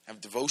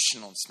have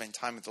devotional and spend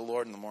time with the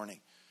Lord in the morning.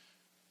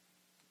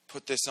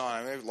 Put this on.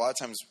 I mean, a lot of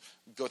times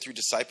go through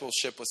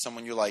discipleship with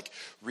someone, you're like,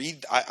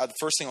 the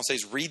first thing I'll say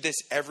is read this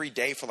every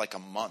day for like a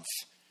month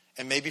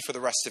and maybe for the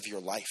rest of your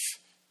life.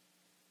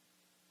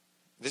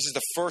 This is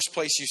the first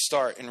place you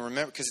start. And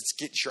remember, because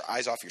it gets your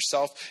eyes off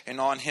yourself and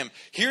on him.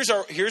 Here's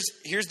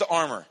the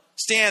armor.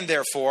 Stand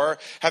therefore,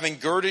 having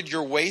girded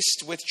your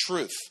waist with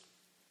truth.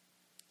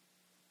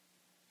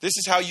 This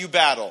is how you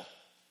battle.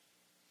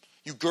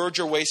 You gird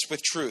your waist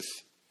with truth.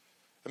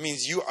 That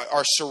means you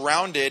are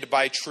surrounded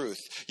by truth.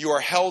 You are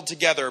held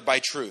together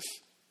by truth.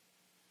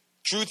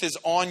 Truth is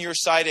on your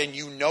side and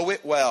you know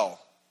it well.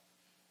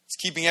 It's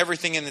keeping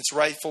everything in its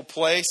rightful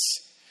place.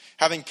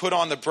 Having put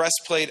on the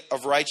breastplate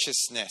of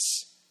righteousness.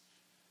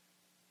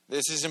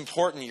 This is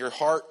important. Your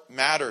heart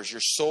matters. Your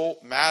soul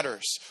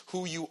matters.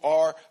 Who you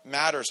are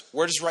matters.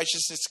 Where does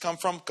righteousness come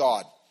from?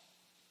 God.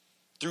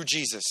 Through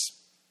Jesus.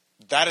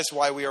 That is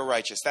why we are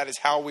righteous. That is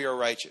how we are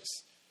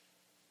righteous.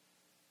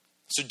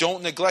 So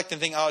don't neglect and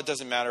think, it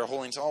doesn't matter.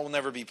 Holiness, will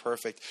never be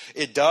perfect.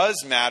 It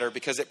does matter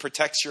because it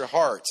protects your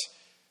heart.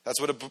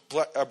 That's what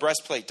a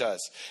breastplate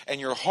does.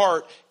 And your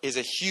heart is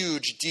a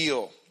huge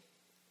deal.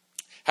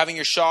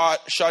 Having shod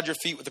your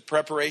feet with the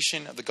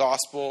preparation of the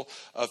gospel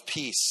of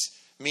peace.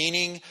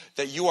 Meaning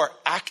that you are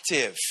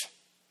active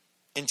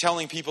in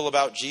telling people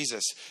about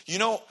Jesus. You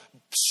know,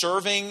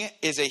 serving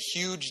is a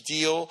huge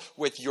deal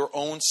with your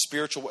own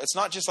spiritual. It's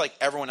not just like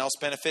everyone else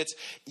benefits.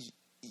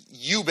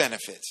 You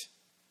benefit.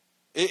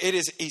 It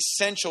is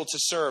essential to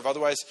serve.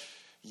 Otherwise,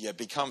 you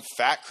become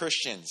fat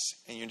Christians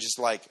and you're just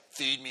like,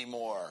 feed me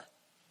more.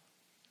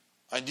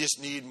 I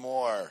just need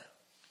more.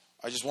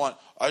 I just want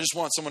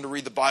someone to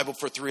read the Bible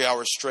for 3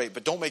 hours straight,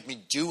 but don't make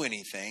me do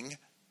anything.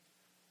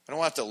 I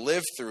don't have to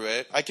live through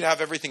it. I can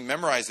have everything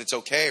memorized. It's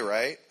okay,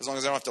 right? As long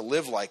as I don't have to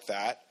live like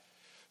that.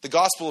 The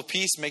gospel of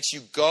peace makes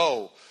you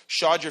go.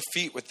 Shod your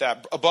feet with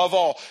that. Above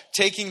all,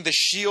 taking the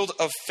shield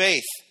of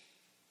faith.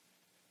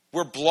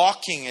 We're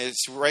blocking it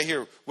right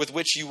here with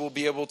which you will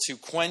be able to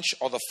quench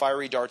all the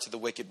fiery darts of the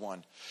wicked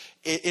one.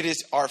 It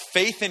is our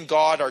faith in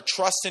God, our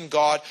trust in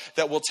God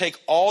that will take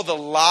all the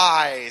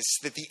lies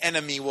that the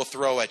enemy will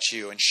throw at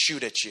you and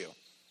shoot at you.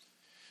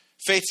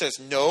 Faith says,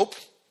 nope.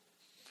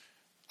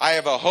 I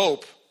have a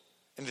hope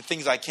in the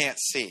things I can't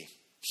see.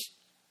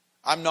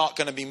 I'm not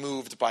going to be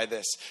moved by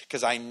this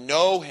because I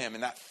know him,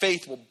 and that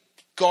faith will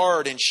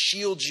guard and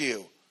shield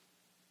you.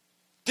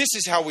 This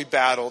is how we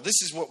battle.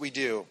 This is what we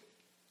do.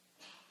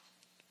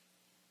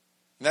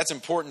 And that's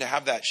important to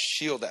have that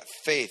shield, that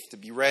faith, to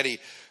be ready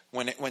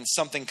when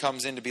something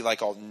comes in to be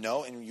like, oh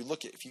no. And you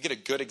look at, if you get a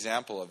good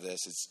example of this,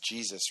 it's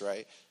Jesus,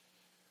 right?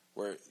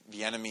 Where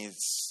the enemy,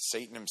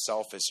 Satan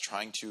himself, is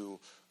trying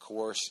to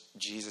coerce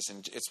Jesus.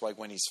 And it's like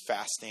when he's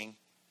fasting.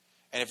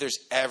 And if there's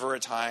ever a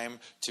time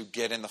to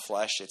get in the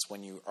flesh, it's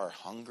when you are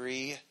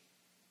hungry.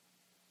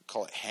 We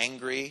call it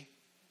hangry.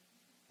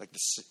 Like the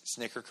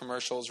Snicker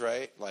commercials,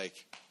 right?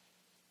 Like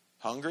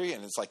hungry,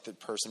 and it's like the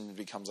person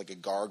becomes like a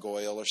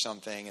gargoyle or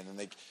something, and then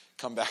they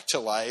come back to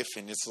life.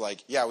 And it's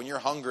like, yeah, when you're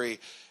hungry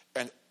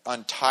and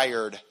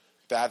untired,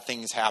 bad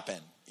things happen,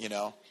 you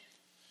know?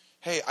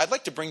 Hey, I'd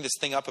like to bring this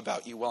thing up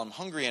about you. Well, I'm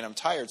hungry and I'm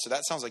tired, so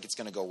that sounds like it's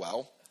going to go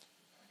well.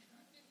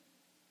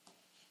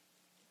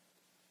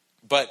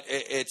 But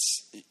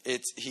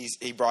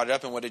he brought it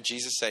up, and what did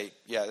Jesus say?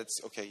 Yeah, that's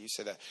okay. You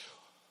say that.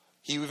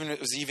 He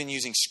was even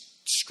using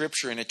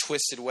Scripture in a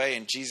twisted way,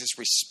 and Jesus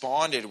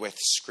responded with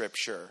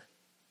Scripture.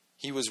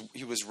 He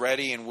was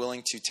ready and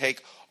willing to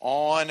take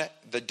on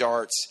the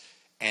darts,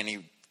 and he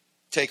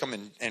take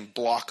them and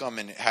block them,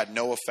 and it had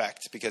no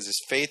effect because his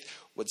faith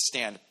would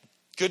stand.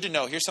 Good to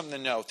know. Here's something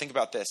to know. Think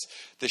about this.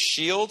 The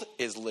shield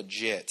is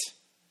legit.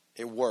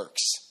 It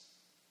works.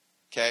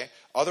 Okay?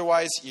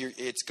 Otherwise,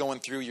 it's going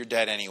through, you're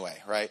dead anyway,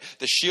 right?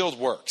 The shield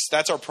works.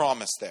 That's our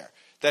promise there.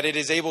 That it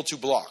is able to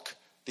block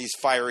these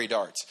fiery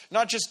darts.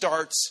 Not just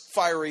darts,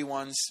 fiery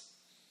ones.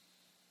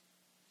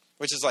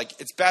 Which is like,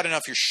 it's bad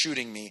enough you're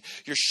shooting me.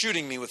 You're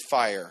shooting me with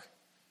fire.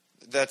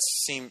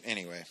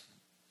 Anyway,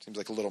 seems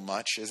like a little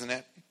much, isn't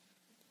it?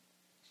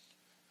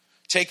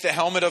 Take the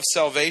helmet of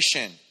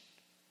salvation.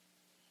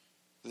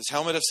 This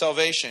helmet of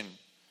salvation.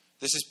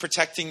 This is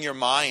protecting your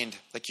mind.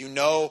 Like you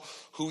know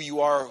who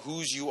you are,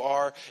 whose you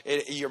are.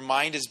 Your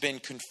mind has been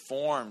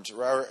conformed.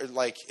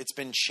 Like it's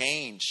been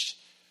changed.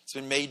 It's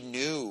been made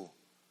new.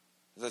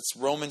 That's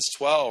Romans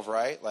 12,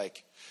 right?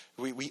 Like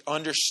we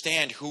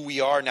understand who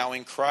we are now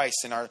in Christ,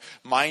 and our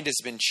mind has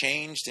been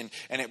changed,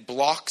 and it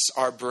blocks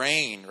our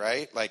brain,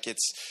 right? Like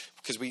it's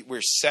because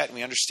we're set and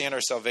we understand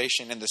our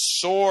salvation. And the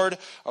sword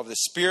of the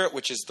Spirit,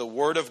 which is the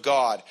Word of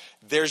God,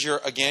 there's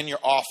your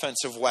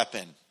offensive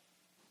weapon.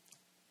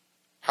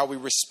 How we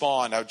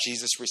respond, how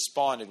Jesus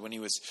responded when he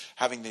was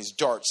having these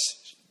darts.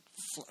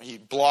 He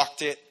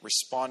blocked it,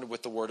 responded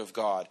with the Word of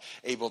God,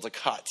 able to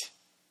cut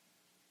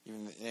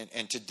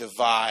and to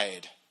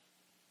divide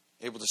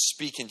able to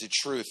speak into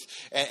truth.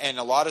 And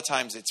a lot of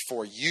times it's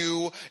for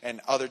you,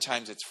 and other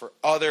times it's for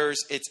others.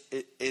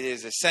 It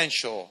is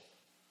essential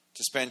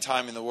to spend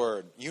time in the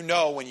Word. You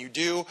know when you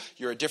do,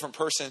 you're a different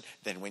person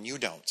than when you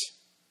don't.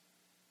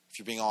 If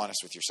you're being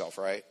honest with yourself,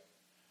 right?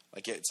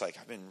 Like it's like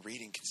I've been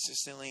reading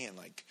consistently, and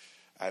like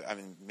I've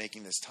been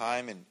making this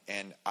time,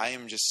 and I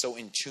am just so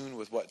in tune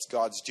with what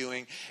God's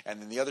doing.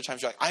 And then the other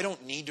times you're like, I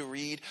don't need to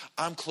read.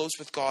 I'm close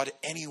with God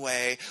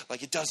anyway.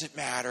 Like it doesn't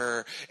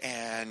matter.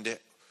 And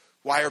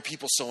why are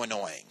people so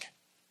annoying?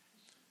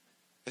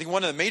 I think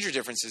one of the major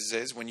differences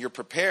is when you're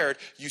prepared,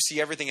 you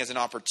see everything as an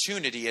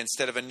opportunity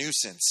instead of a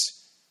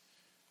nuisance.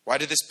 Why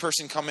did this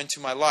person come into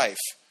my life?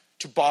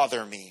 To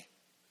bother me.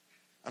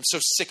 I'm so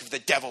sick of the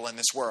devil in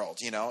this world,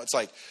 you know. It's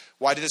like,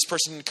 why did this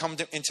person come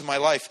into my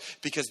life?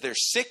 Because they're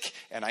sick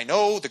and I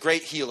know the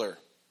great healer.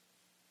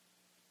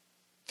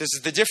 This is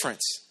the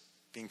difference,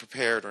 being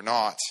prepared or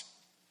not.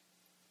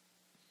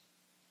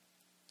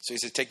 So he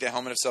says, take the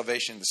helmet of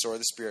salvation, the sword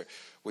of the Spirit,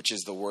 which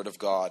is the word of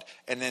God.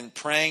 And then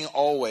praying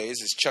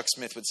always, as Chuck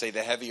Smith would say,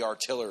 the heavy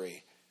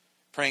artillery.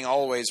 Praying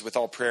always with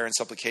all prayer and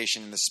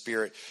supplication in the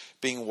Spirit,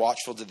 being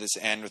watchful to this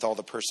end with all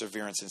the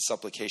perseverance and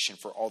supplication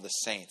for all the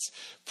saints.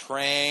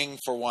 Praying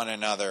for one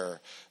another.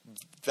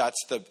 That's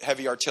the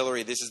heavy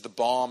artillery. This is the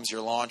bombs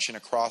you're launching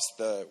across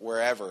the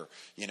wherever,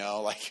 you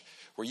know, like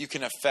where you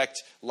can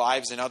affect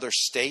lives in other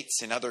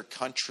states, in other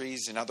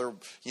countries, in other,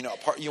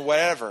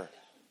 whatever.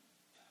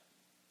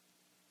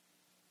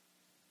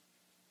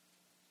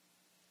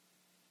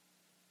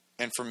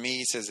 And for me,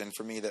 he says, and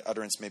for me that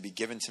utterance may be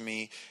given to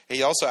me.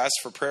 He also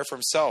asks for prayer for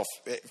himself,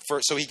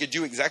 so he could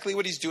do exactly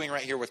what he's doing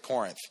right here with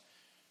Corinth.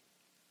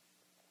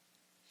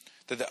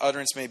 That the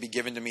utterance may be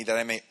given to me, that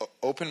I may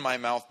open my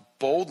mouth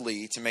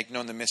boldly to make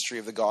known the mystery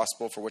of the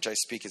gospel, for which I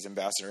speak as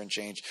ambassador in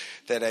change,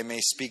 that I may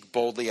speak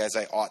boldly as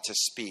I ought to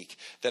speak.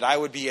 That I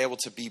would be able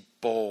to be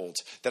bold,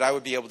 that I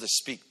would be able to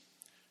speak.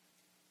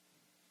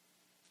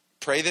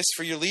 Pray this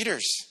for your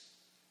leaders.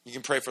 You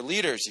can pray for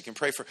leaders. You can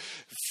pray for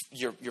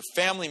your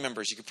family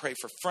members. You can pray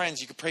for friends.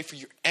 You can pray for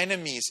your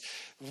enemies.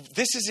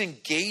 This is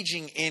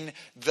engaging in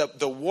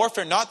the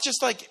warfare. Not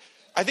just like,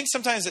 I think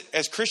sometimes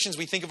as Christians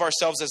we think of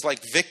ourselves as like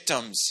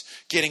victims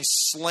getting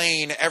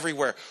slain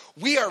everywhere.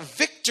 We are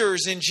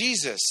victors in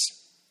Jesus.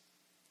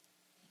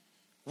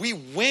 We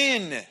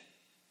win.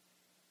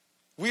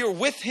 We are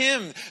with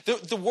Him.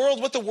 The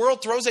world, what the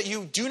world throws at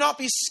you, do not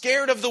be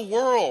scared of the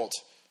world.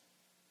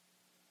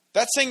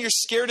 That's saying you're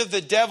scared of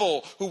the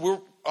devil, who we're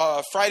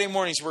Friday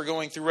mornings we're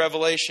going through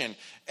Revelation,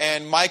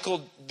 and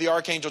Michael the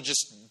archangel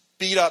just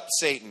beat up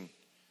Satan.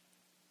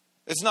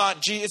 It's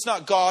not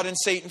God and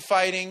Satan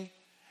fighting.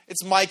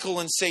 It's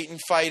Michael and Satan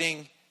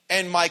fighting,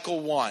 and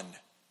Michael won.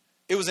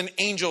 It was an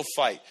angel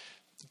fight.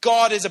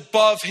 God is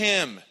above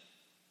him.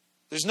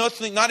 There's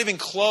nothing, not even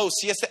close.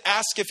 He has to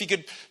ask if he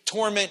could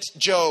torment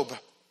Job.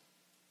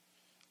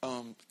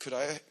 Could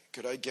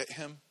I get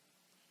him?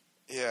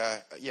 Yeah.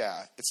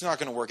 It's not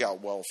going to work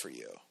out well for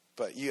you,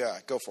 but yeah,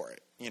 go for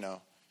it.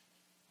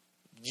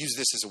 Use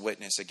this as a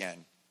witness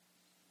again.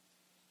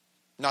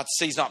 Not to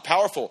say he's not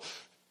powerful.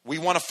 We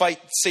want to fight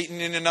Satan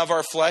in and of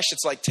our flesh.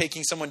 It's like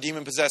taking someone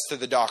demon-possessed to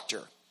the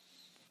doctor.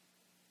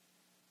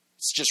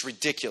 It's just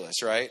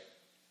ridiculous, right?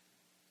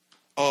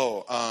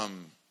 I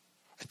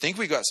think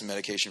we got some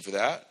medication for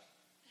that.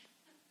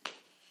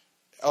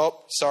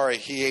 Oh, sorry,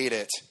 he ate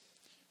it,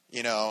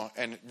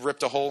 and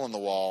ripped a hole in the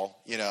wall,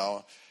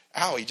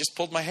 Ow, he just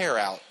pulled my hair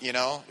out,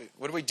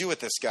 What do we do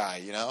with this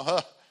guy,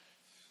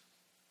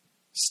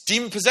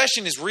 Demon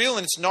possession is real,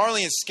 and it's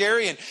gnarly and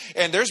scary,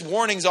 and there's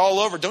warnings all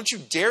over. Don't you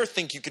dare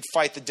think you could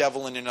fight the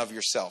devil in and of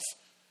yourself.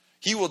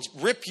 He will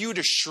rip you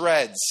to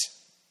shreds.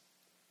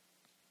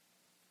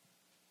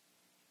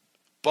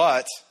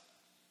 But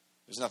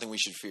there's nothing we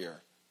should fear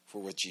if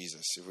we're with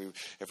Jesus,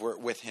 if we're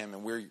with Him,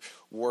 and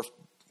we're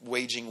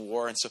waging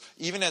war. And so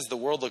even as the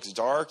world looks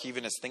dark,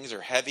 even as things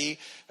are heavy,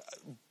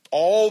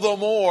 all the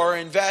more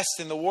invest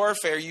in the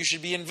warfare you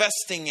should be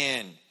investing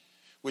in,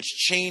 which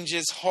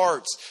changes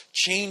hearts,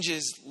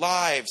 changes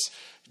lives,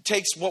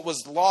 takes what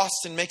was lost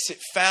and makes it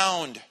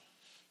found,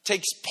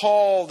 takes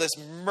Paul, this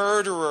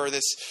murderer,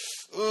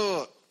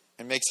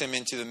 and makes him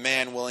into the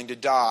man willing to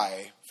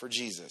die for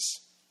Jesus.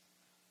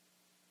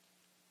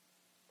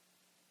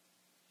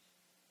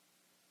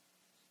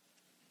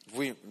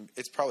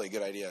 It's probably a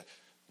good idea.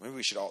 Maybe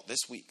we should all, this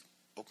week,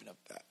 open up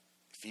that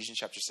Ephesians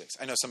chapter 6.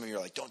 I know some of you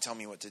are like, don't tell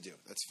me what to do.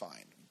 That's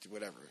fine. Do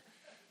whatever.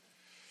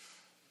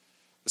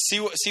 See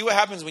what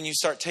happens when you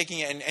start taking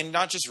it and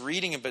not just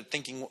reading it, but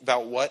thinking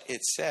about what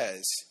it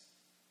says.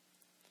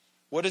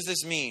 What does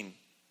this mean?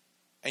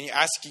 And you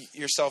ask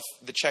yourself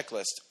the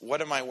checklist.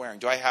 What am I wearing?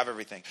 Do I have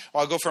everything?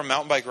 Well, I'll go for a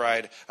mountain bike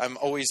ride. I'm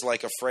always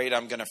like afraid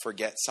I'm going to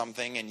forget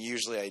something, and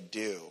usually I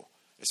do.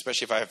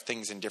 Especially if I have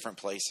things in different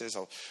places.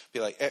 I'll be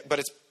like,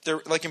 but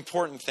they're like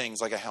important things,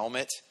 like a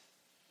helmet.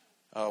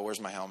 Oh, where's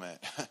my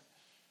helmet?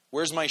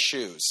 Where's my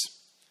shoes?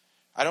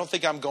 I don't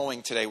think I'm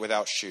going today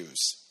without shoes.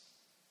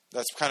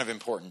 That's kind of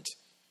important.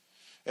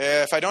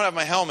 If I don't have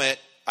my helmet,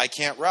 I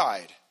can't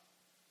ride.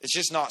 It's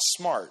just not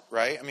smart,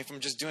 right? I mean, if I'm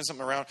just doing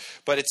something around,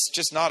 but it's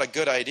just not a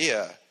good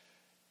idea.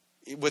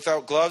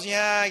 Without gloves,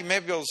 yeah, you may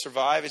be able to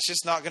survive. It's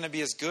just not going to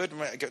be as good.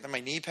 My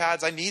knee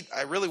pads, I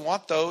really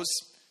want those.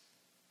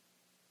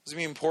 Those would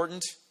be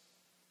important.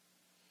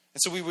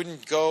 And so we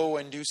wouldn't go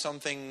and do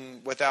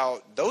something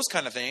without those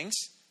kind of things.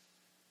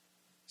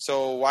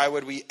 So why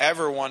would we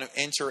ever want to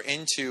enter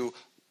into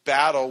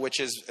battle, which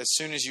is as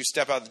soon as you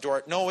step out the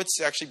door? No,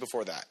 it's actually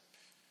before that.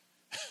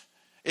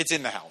 It's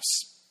in the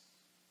house.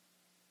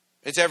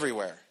 It's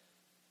everywhere.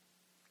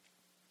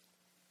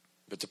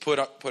 But to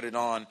put it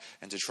on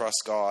and to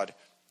trust God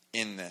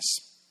in this.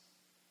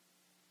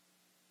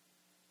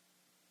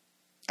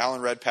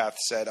 Alan Redpath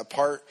said,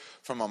 apart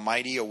from a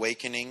mighty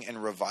awakening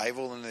and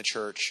revival in the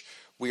church,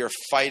 we are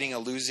fighting a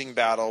losing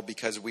battle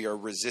because we are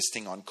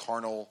resisting on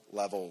carnal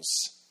levels.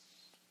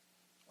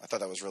 I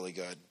thought that was really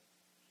good.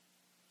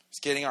 It's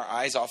getting our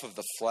eyes off of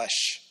the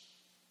flesh.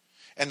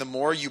 And the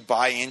more you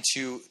buy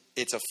into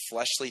it's a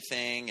fleshly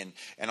thing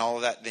and all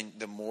of that, then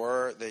the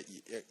more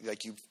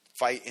that you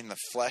fight in the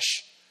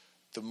flesh,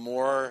 the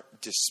more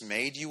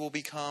dismayed you will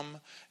become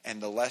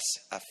and the less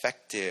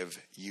effective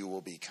you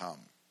will become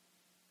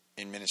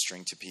in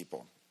ministering to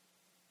people.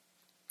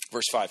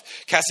 Verse 5,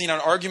 casting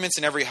down arguments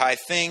and every high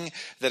thing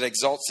that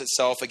exalts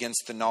itself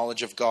against the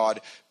knowledge of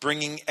God,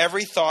 bringing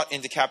every thought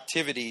into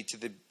captivity to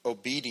the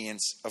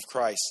obedience of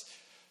Christ.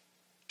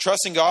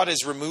 Trusting God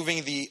is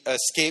removing the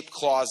escape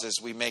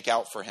clauses we make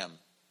out for him.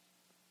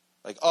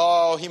 Like,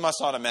 oh, he must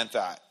not have meant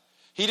that.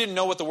 He didn't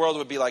know what the world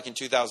would be like in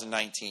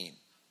 2019.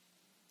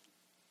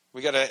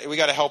 We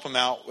gotta help him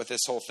out with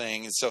this whole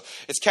thing. And so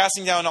it's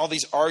casting down all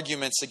these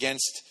arguments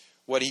against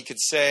what he could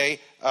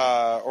say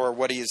or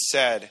what he has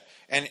said.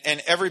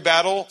 And every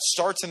battle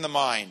starts in the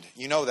mind.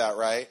 You know that,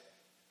 right?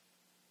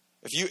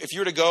 If you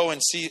were to go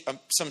and see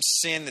some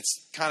sin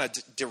that's kind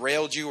of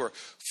derailed you or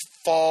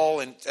fall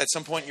and at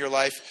some point in your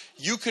life,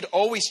 you could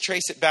always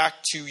trace it back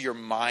to your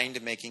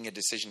mind making a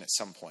decision at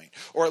some point,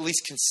 or at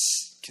least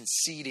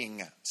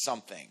conceding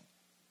something.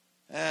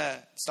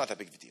 It's not that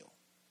big of a deal.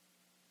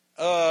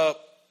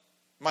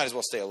 Might as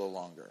well stay a little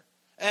longer.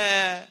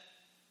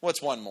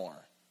 What's one more?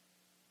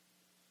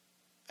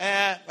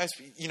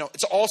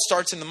 It all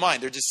starts in the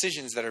mind. There are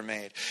decisions that are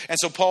made. And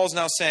so Paul's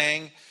now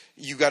saying,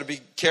 you got to be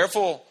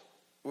careful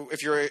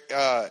if you're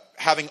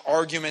having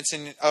arguments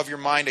of your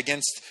mind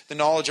against the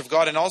knowledge of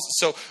God. And also,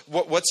 so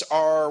what's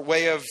our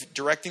way of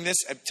directing this?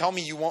 Tell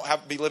me you won't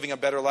be living a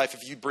better life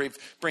if you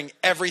bring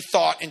every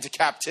thought into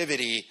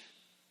captivity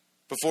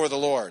before the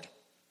Lord.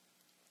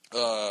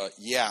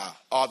 Yeah,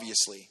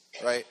 obviously,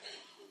 right?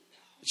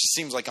 It just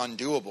seems like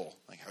undoable.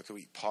 Like, how could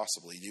we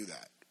possibly do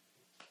that?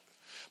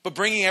 But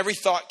bringing every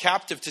thought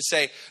captive to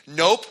say,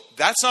 nope,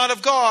 that's not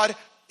of God.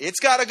 It's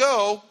got to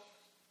go.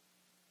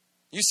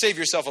 You save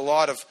yourself a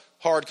lot of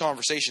hard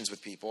conversations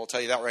with people. I'll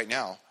tell you that right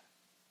now.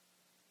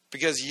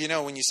 Because,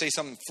 when you say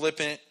something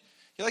flippant,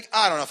 you're like,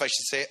 I don't know if I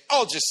should say it.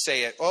 I'll just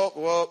say it. Oh,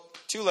 well,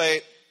 too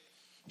late.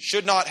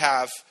 Should not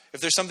have.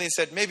 If there's something that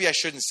said, maybe I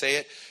shouldn't say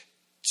it,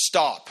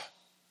 stop.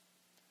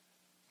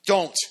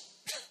 Don't.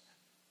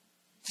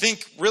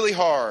 Think really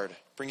hard.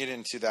 Bring it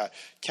into that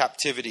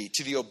captivity,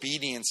 to the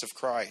obedience of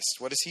Christ.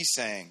 What is he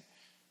saying?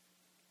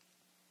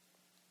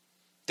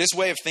 This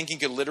way of thinking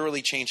could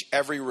literally change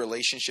every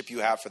relationship you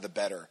have for the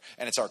better.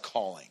 And it's our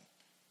calling.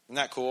 Isn't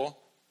that cool?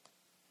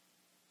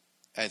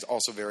 And it's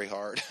also very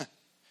hard.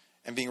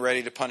 And being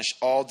ready to punish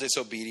all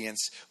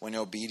disobedience when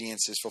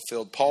obedience is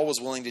fulfilled. Paul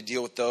was willing to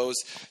deal with those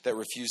that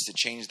refused to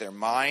change their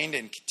mind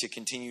and to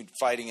continue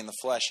fighting in the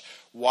flesh.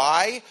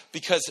 Why?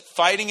 Because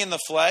fighting in the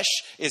flesh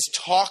is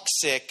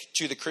toxic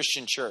to the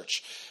Christian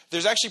church.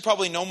 There's actually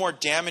probably no more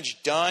damage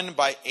done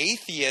by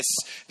atheists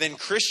than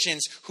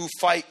Christians who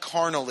fight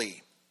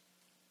carnally.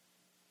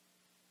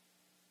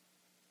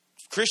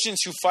 Christians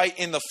who fight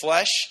in the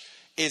flesh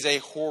is a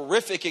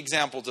horrific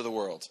example to the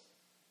world.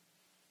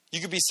 You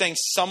could be saying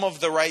some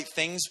of the right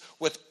things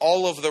with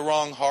all of the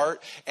wrong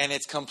heart, and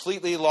it's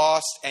completely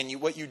lost, and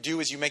what you do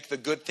is you make the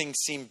good things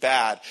seem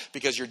bad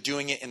because you're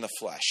doing it in the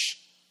flesh.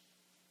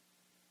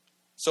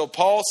 So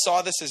Paul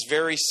saw this as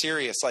very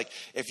serious. Like,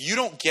 if you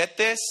don't get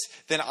this,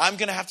 then I'm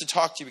going to have to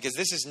talk to you because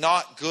this is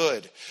not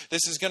good.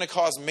 This is going to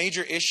cause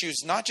major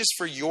issues, not just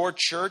for your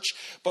church,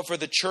 but for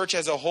the church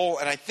as a whole.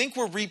 And I think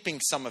we're reaping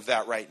some of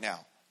that right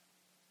now.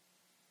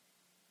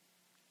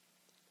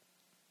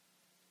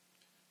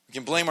 We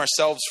can blame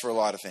ourselves for a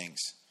lot of things.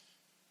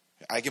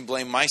 I can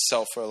blame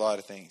myself for a lot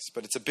of things,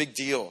 but it's a big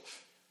deal.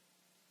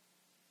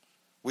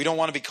 We don't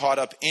want to be caught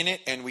up in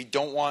it, and we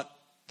don't want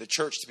the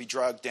church to be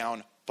dragged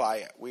down by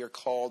it. We are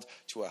called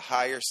to a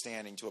higher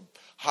standing, to a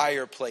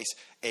higher place,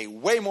 a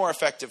way more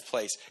effective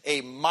place,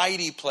 a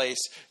mighty place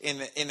in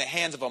the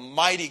hands of a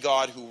mighty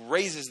God who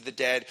raises the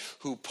dead,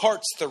 who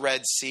parts the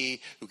Red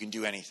Sea, who can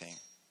do anything.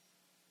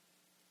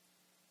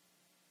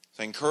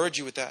 So I encourage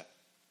you with that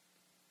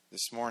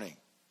this morning.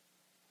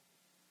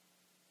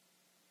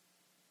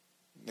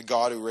 The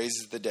God who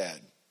raises the dead.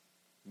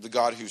 The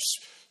God who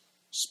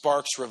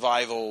sparks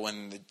revival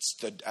when it's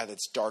at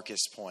its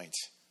darkest point.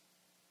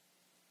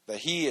 that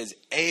he is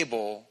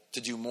able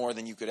to do more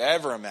than you could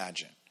ever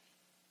imagine.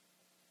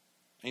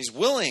 And he's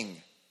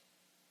willing,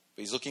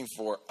 but he's looking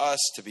for us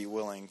to be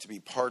willing to be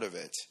part of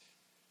it.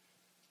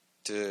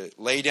 To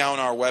lay down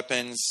our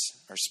weapons,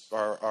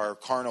 our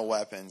carnal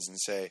weapons, and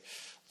say,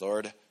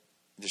 Lord,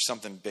 there's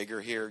something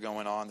bigger here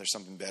going on. There's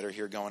something better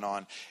here going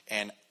on.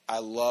 And I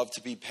love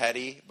to be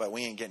petty, but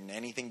we ain't getting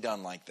anything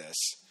done like this.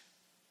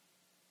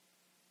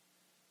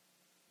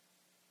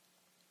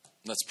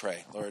 Let's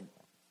pray. Lord,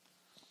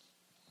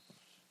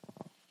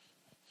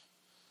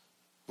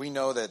 we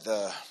know that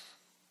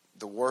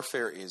the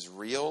warfare is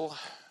real.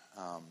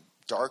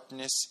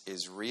 Darkness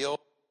is real.